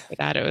thank you for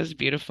that. It was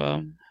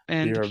beautiful.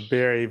 And you're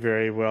very,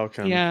 very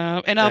welcome. Yeah.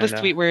 And all the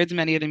sweet words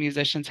many of the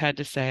musicians had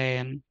to say,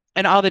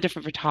 and all the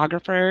different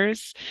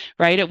photographers,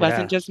 right? It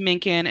wasn't just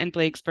Minkin and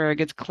Blakesburg.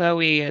 It's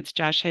Chloe, it's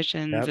Josh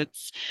Hitchens,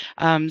 it's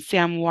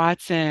Sam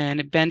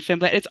Watson, Ben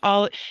Finblett. It's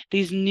all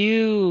these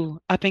new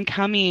up and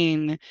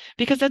coming,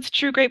 because that's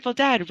true Grateful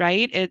Dead,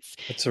 right?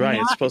 That's right.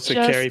 It's supposed to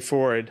carry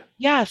forward.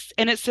 Yes.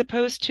 And it's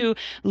supposed to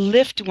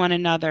lift one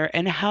another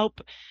and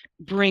help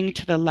bring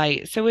to the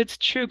light. So it's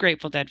true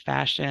Grateful Dead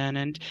fashion.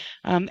 And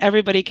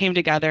everybody came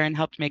together and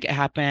helped make it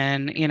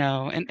happen,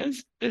 and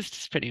it was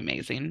just pretty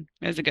amazing.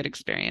 It was a good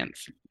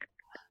experience.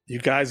 You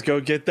guys go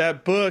get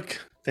that book.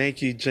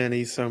 Thank you,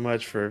 Jenny, so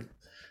much for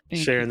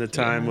sharing the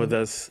time with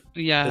us.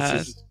 Yeah.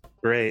 This is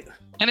great.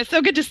 And it's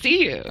so good to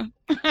see you.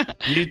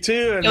 You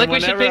too. And I feel like we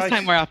should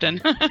FaceTime more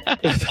often.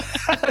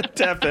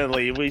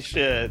 Definitely, we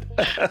should.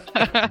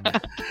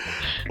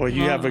 Well,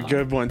 you have a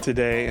good one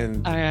today.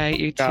 And all right,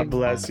 you too. God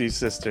bless you,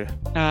 sister.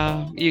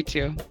 You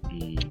too.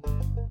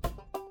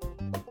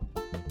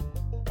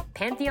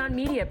 Pantheon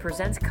Media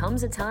presents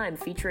Comes a Time,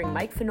 featuring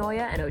Mike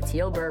Finoia and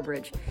Oteil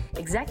Burbridge.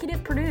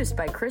 Executive produced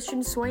by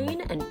Christian Swain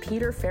and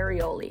Peter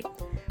Ferrioli.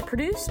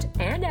 Produced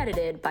and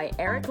edited by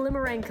Eric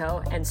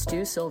Limarenko and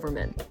Stu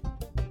Silverman.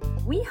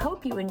 We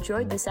hope you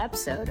enjoyed this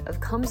episode of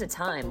Comes a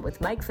Time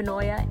with Mike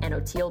Finoia and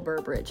Oteil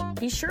Burbridge.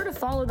 Be sure to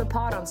follow the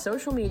pod on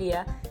social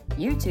media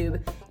YouTube,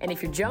 and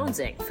if you're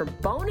jonesing for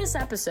bonus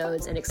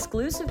episodes and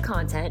exclusive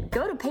content,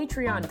 go to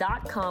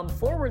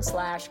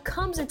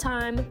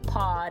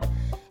patreon.com/comesatimepod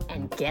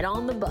and get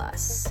on the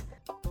bus.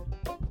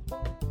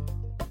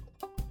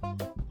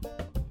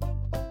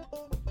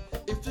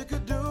 If you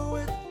could do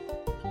it,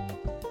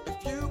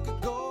 if you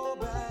could go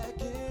back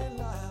in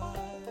life,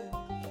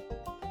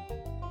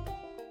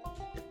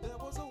 if there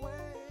was a way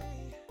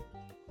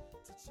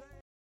to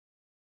change.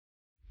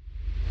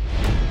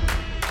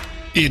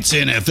 It's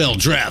NFL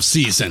draft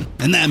season,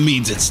 and that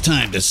means it's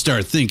time to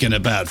start thinking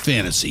about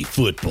fantasy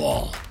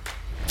football.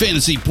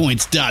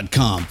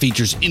 FantasyPoints.com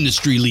features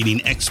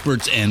industry-leading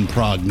experts and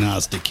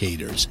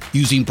prognosticators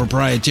using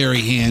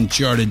proprietary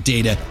hand-charted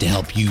data to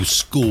help you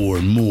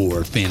score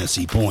more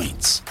fantasy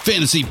points.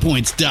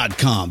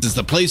 FantasyPoints.com is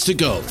the place to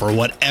go for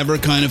whatever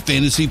kind of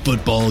fantasy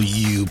football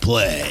you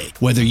play.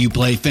 Whether you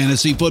play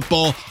fantasy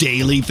football,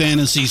 daily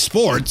fantasy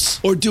sports,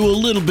 or do a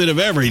little bit of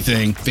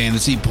everything,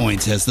 Fantasy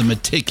Points has the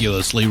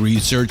meticulously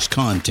researched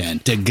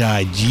content to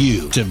guide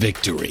you to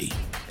victory.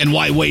 And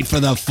why wait for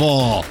the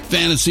fall?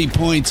 Fantasy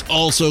Points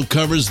also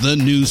covers the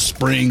new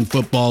spring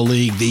football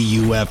league, the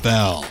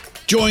UFL.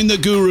 Join the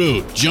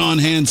guru, John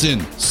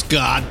Hansen,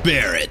 Scott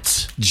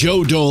Barrett,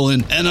 Joe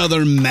Dolan, and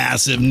other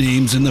massive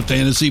names in the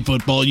fantasy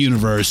football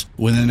universe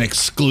with an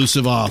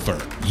exclusive offer.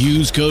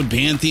 Use code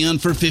Pantheon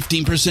for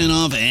 15%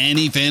 off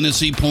any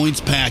Fantasy Points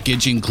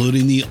package,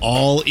 including the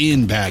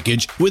all-in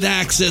package, with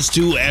access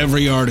to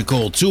every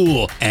article,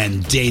 tool,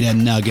 and data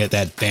nugget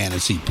that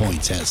Fantasy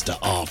Points has to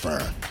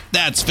offer.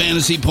 That's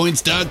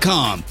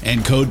FantasyPoints.com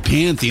and code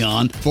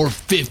Pantheon for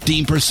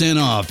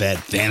 15% off at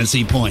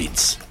Fantasy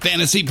Points.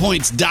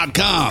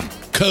 FantasyPoints.com,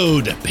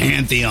 code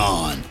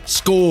Pantheon.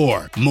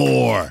 Score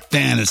more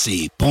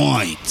fantasy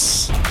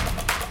points.